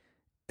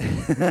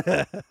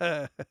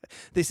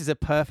 This is a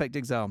perfect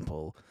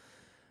example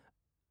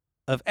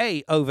of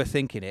A,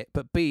 overthinking it,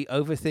 but B,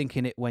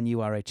 overthinking it when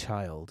you are a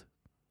child.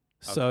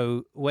 Okay.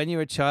 So when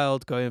you're a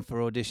child going for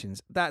auditions,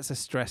 that's a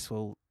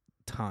stressful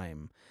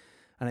time.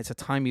 And it's a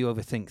time you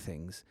overthink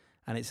things.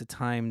 And it's a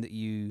time that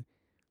you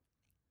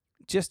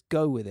just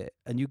go with it.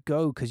 And you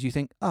go because you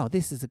think, oh,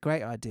 this is a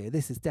great idea.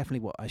 This is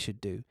definitely what I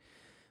should do.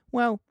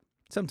 Well,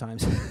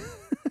 sometimes.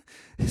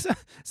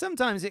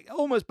 Sometimes it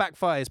almost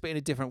backfires, but in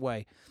a different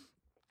way.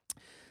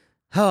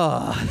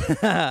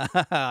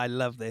 Oh, I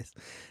love this.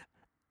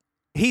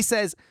 He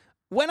says,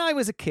 when I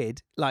was a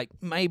kid, like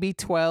maybe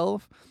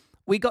 12,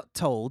 we got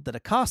told that a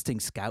casting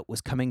scout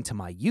was coming to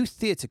my youth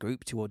theatre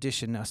group to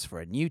audition us for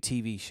a new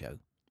TV show.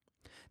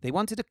 They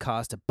wanted to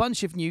cast a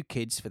bunch of new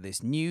kids for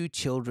this new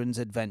children's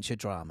adventure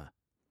drama.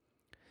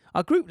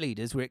 Our group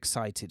leaders were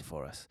excited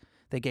for us.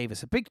 They gave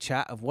us a big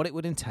chat of what it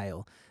would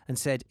entail and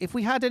said if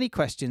we had any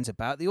questions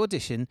about the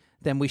audition,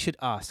 then we should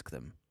ask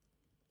them.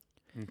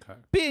 Okay.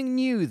 Being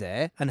new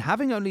there and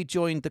having only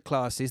joined the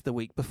classes the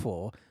week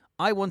before,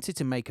 I wanted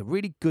to make a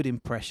really good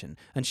impression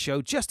and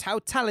show just how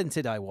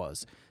talented I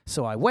was.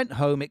 So I went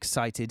home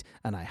excited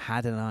and I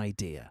had an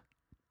idea.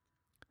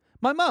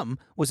 My mum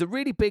was a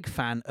really big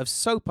fan of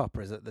soap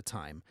operas at the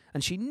time,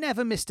 and she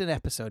never missed an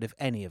episode of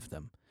any of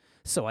them.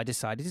 So I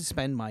decided to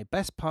spend my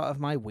best part of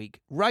my week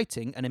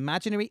writing an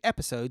imaginary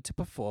episode to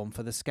perform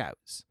for the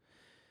Scouts.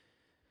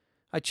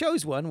 I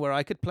chose one where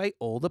I could play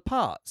all the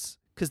parts,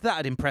 because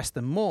that'd impress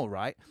them more,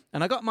 right?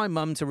 And I got my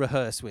mum to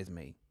rehearse with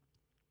me.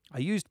 I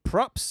used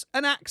props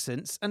and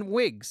accents and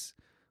wigs.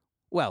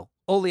 Well,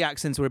 all the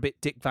accents were a bit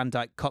Dick Van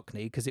Dyke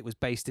Cockney because it was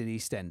based in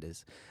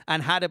EastEnders,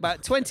 and had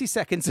about 20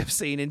 seconds of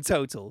scene in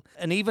total,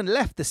 and even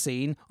left the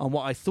scene on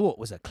what I thought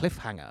was a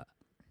cliffhanger.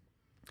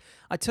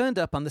 I turned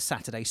up on the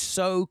Saturday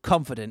so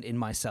confident in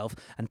myself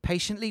and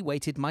patiently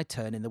waited my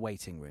turn in the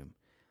waiting room.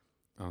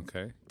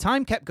 Okay.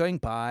 Time kept going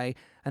by,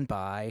 and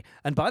by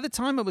the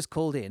time I was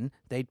called in,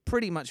 they'd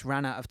pretty much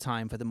ran out of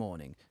time for the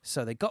morning,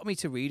 so they got me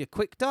to read a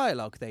quick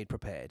dialogue they'd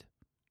prepared.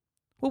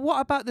 Well,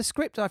 what about the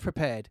script I've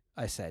prepared?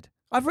 I said.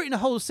 I've written a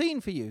whole scene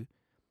for you.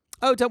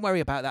 Oh, don't worry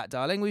about that,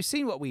 darling. We've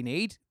seen what we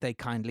need, they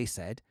kindly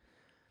said.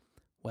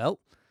 Well,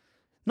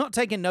 not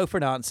taking no for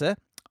an answer,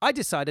 I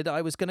decided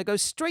I was going to go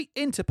straight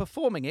into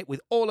performing it with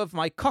all of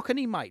my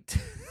cockney might.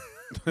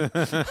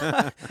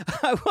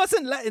 I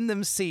wasn't letting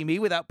them see me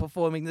without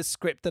performing the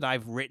script that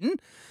I've written.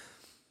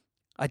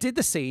 I did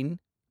the scene,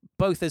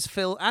 both as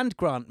Phil and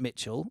Grant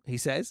Mitchell, he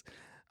says.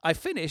 I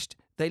finished,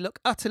 they look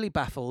utterly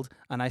baffled,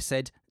 and I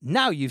said,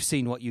 now you've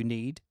seen what you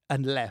need,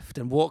 and left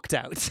and walked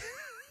out.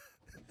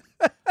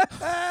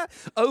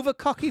 Over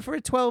cocky for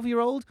a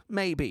 12-year-old?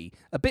 Maybe.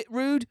 A bit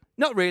rude?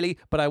 Not really,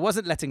 but I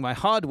wasn't letting my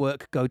hard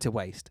work go to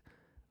waste.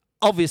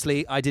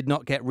 Obviously, I did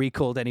not get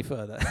recalled any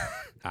further.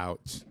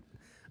 Ouch.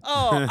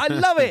 Oh, I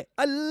love it.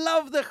 I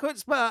love the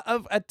chutzpah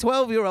of a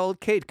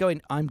 12-year-old kid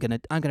going, I'm gonna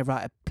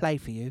write a play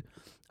for you.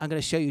 I'm going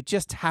to show you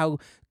just how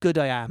good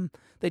I am.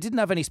 They didn't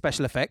have any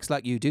special effects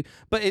like you do,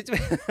 but it's...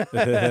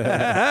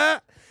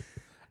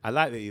 I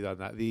like that you done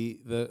that.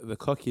 The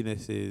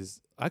cockiness is,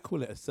 I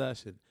call it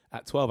assertion.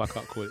 At 12, I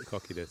can't call it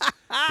cockiness.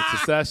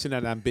 It's assertion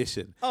and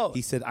ambition. Oh.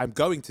 He said, I'm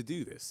going to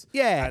do this.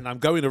 Yeah. And I'm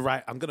going to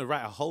write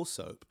a whole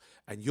soap,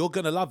 and you're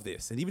going to love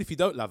this. And even if you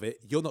don't love it,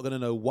 you're not going to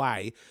know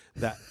why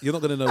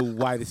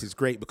this is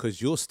great, because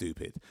you're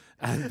stupid.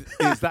 And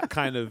it's that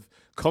kind of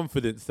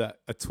confidence that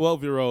a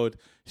 12-year-old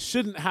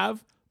shouldn't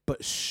have,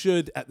 but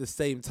should at the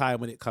same time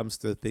when it comes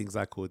to things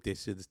like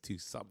auditions to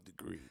some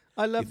degree.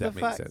 I love if that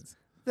the makes fact sense.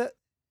 that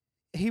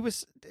he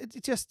was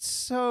just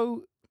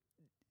so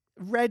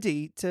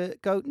ready to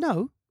go,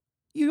 no,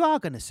 you are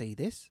going to see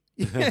this.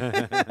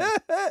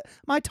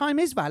 My time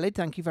is valid,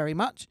 thank you very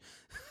much.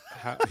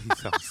 He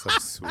sounds so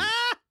sweet.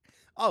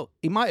 Oh,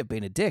 he might have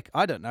been a dick.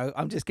 I don't know.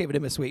 I'm just giving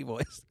him a sweet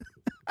voice.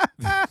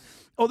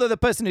 Although the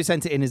person who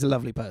sent it in is a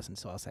lovely person,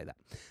 so I'll say that.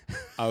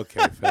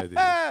 Okay, fair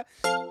enough.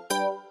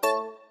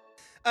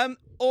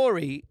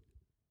 Ori,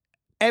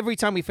 every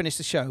time we finish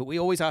the show, we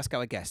always ask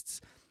our guests,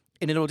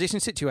 in an audition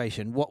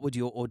situation, what would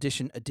your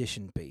audition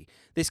addition be?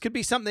 This could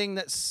be something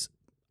that's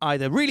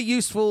either really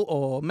useful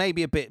or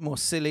maybe a bit more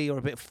silly or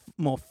a bit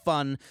more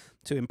fun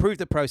to improve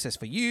the process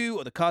for you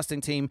or the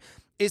casting team,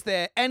 is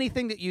there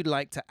anything that you'd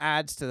like to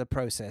add to the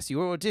process,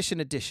 your audition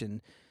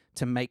edition,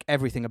 to make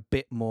everything a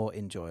bit more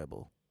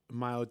enjoyable?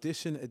 My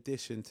audition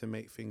edition to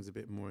make things a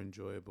bit more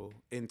enjoyable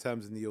in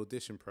terms of the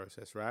audition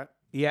process, right?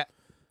 Yeah.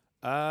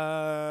 That's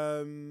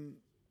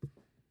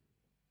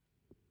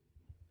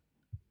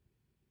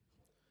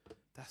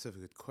a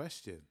good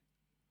question.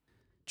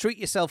 Treat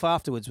yourself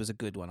afterwards was a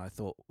good one, I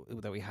thought,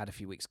 that we had a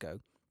few weeks ago.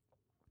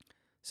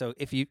 So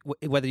if you,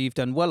 whether you've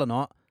done well or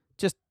not,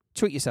 just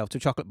treat yourself to a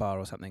chocolate bar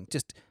or something.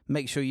 Just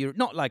make sure you're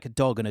not like a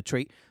dog on a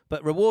treat,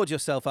 but reward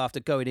yourself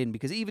after going in,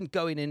 because even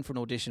going in for an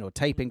audition or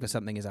taping for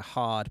something is a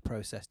hard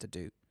process to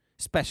do,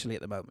 especially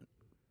at the moment.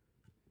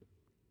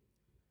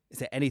 Is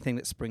there anything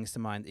that springs to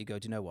mind that you go,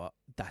 do you know what?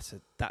 That's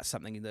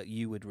something that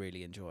you would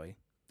really enjoy?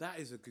 That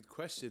is a good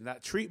question.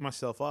 That treat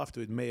myself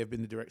afterward may have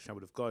been the direction I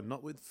would have gone,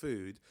 not with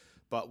food,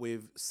 but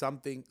with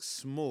something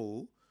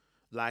small,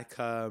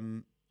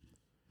 even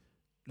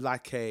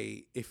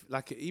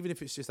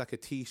if it's just like a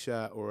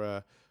t-shirt or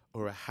a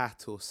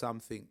hat or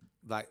something,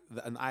 like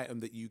an item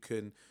that you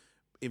can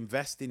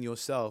invest in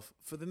yourself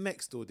for the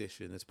next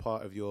audition as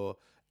part of your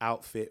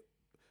outfit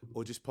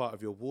or just part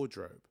of your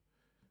wardrobe.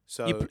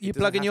 So you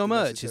plug in your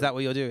merch. Is that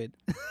what you're doing?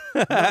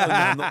 No,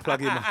 I'm not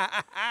plugging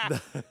my.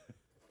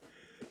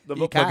 I'm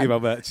not plugging my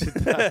merch.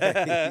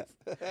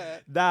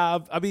 Nah,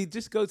 I mean,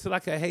 just go to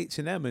like a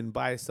H&M and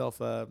buy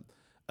yourself a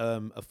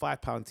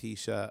 £5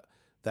 t-shirt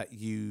that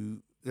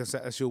you.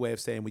 That's your way of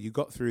saying, well, you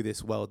got through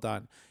this, well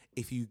done.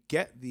 If you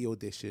get the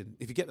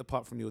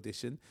part from the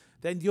audition,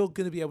 then you're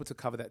going to be able to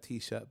cover that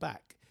t-shirt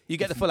back. You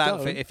get the full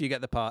outfit if you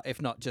get the part.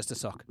 If not, just a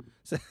sock.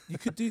 So you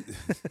could do.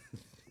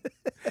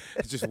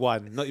 It's just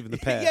one, not even the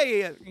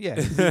pair.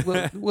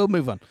 Yeah. We'll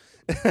move on.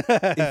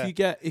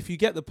 If you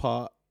get the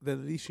part, then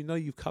at least you know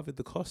you've covered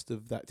the cost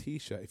of that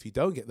t-shirt. If you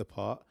don't get the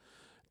part,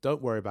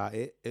 don't worry about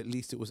it. At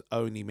least it was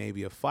only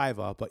maybe a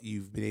 £5, but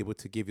you've been able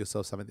to give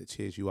yourself something that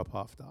cheers you up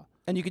after.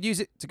 And you could use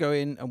it to go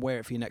in and wear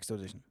it for your next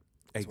audition.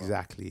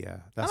 Exactly, yeah.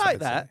 I like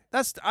that.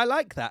 I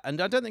like that.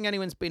 And I don't think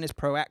anyone's been as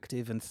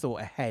proactive and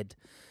thought ahead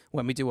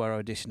when we do our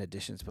audition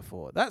editions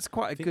before. That's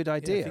quite a good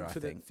idea, I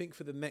think. Think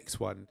for the next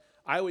one.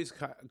 I always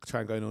try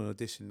and go in on an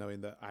audition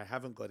knowing that I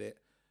haven't got it.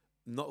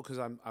 Not because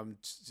I'm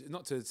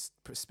not to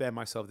spare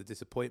myself the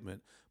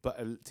disappointment,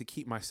 but to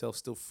keep myself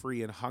still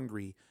free and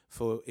hungry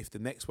for if the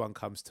next one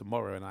comes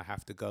tomorrow and I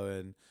have to go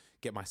and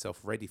get myself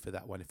ready for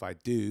that one. If I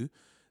do,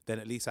 then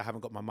at least I haven't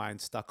got my mind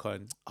stuck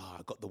on, I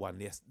got the one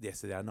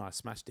yesterday. I know I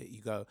smashed it.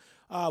 You go,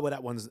 well,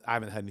 that one's, I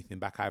haven't heard anything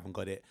back. I haven't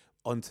got it.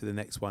 On to the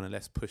next one and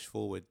let's push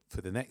forward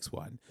for the next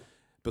one,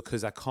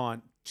 because I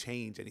can't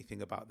change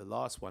anything about the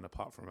last one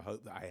apart from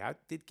hope that I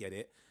did get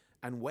it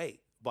and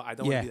wait. But I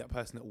don't want to be that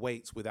person that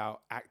waits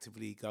without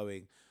actively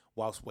going,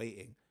 whilst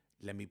waiting,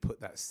 let me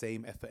put that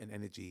same effort and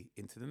energy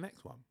into the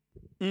next one.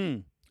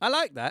 I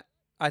like that.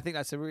 I think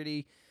that's a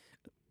really,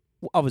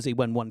 obviously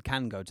when one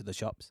can go to the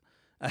shops.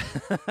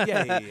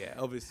 Yeah,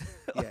 obviously.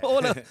 Yeah.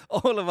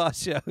 all of our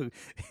show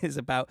is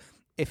about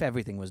if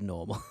everything was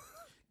normal.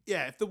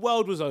 Yeah, if the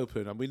world was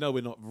open, and we know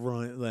we're not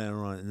right there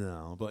right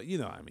now, but you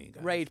know what I mean.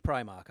 Guys. Raid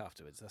Primark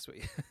afterwards, that's what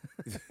you...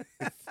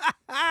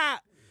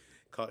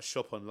 Can't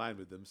shop online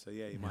with them, so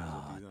yeah, you might as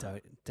well do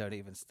that. Don't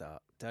even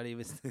start.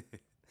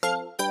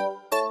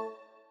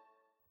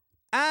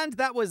 And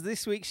that was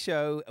this week's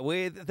show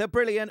with the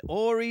brilliant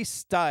Ori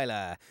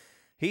Styler.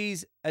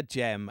 He's a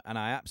gem, and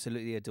I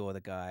absolutely adore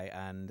the guy,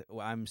 and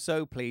I'm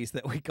so pleased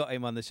that we got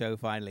him on the show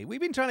finally. We've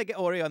been trying to get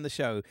Ori on the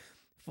show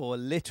for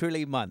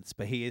literally months,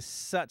 but he is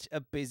such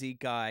a busy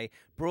guy,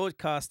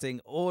 broadcasting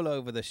all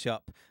over the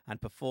shop and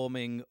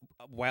performing,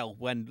 well,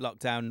 when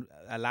lockdown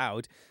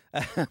allowed,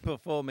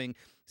 performing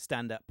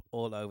stand-up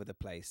all over the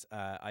place.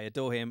 I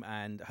adore him,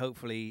 and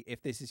hopefully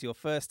if this is your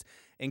first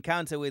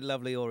encounter with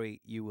lovely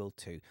Ori, you will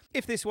too.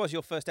 If this was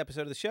your first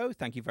episode of the show,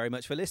 thank you very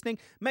much for listening.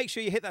 Make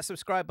sure you hit that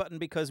subscribe button,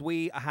 because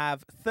we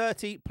have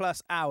 30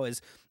 plus hours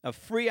of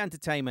free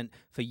entertainment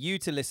for you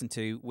to listen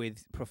to,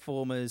 with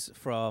performers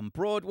from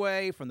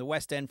Broadway, from the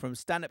West End, from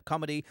stand-up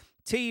comedy,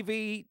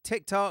 TV,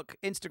 TikTok,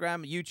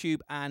 Instagram, YouTube,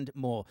 and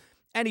more.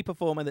 Any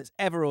performer that's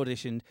ever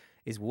auditioned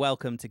is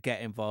welcome to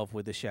get involved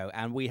with the show.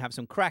 And we have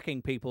some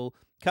cracking people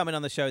coming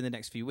on the show in the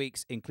next few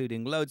weeks,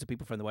 including loads of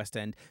people from the West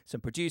End, some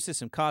producers,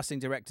 some casting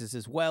directors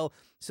as well,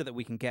 so that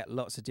we can get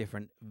lots of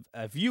different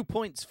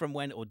viewpoints from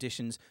when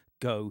auditions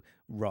go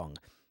wrong.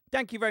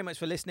 Thank you very much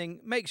for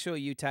listening. Make sure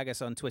you tag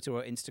us on Twitter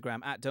or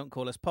Instagram at Don't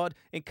Call Us Pod.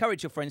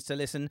 Encourage your friends to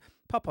listen.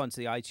 Pop onto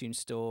the iTunes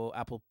Store,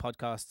 Apple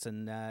Podcasts,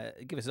 and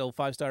give us a little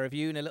 5-star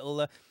review and a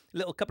little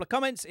couple of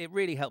comments. It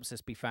really helps us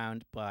be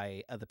found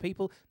by other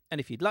people. And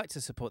if you'd like to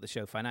support the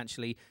show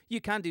financially, you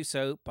can do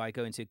so by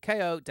going to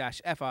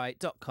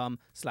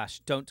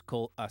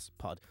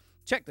ko-fi.com/don'tcalluspod.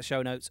 Check the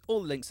show notes.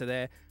 All the links are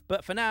there.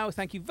 But for now,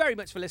 thank you very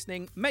much for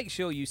listening. Make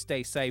sure you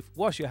stay safe,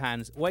 wash your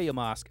hands, wear your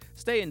mask,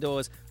 stay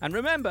indoors, and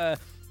remember,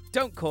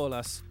 don't call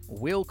us,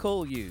 we'll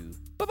call you.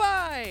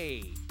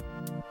 Bye-bye!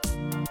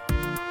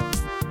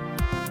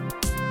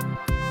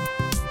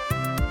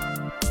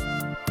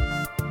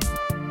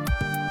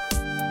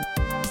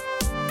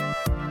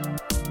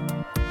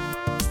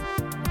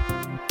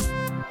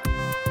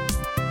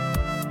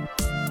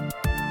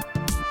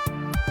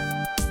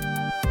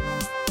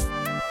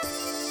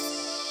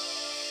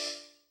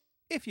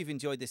 If you've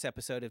enjoyed this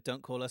episode of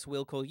Don't Call Us,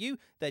 We'll Call You,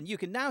 then you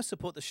can now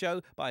support the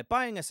show by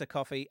buying us a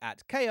coffee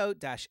at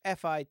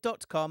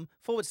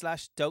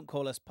ko-fi.com/Don't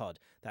Call Us Pod.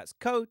 That's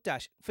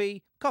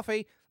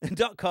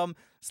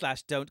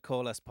ko-fi.com/Don't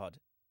Call Us Pod.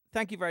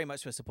 Thank you very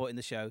much for supporting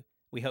the show.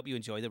 We hope you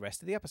enjoy the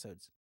rest of the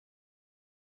episodes.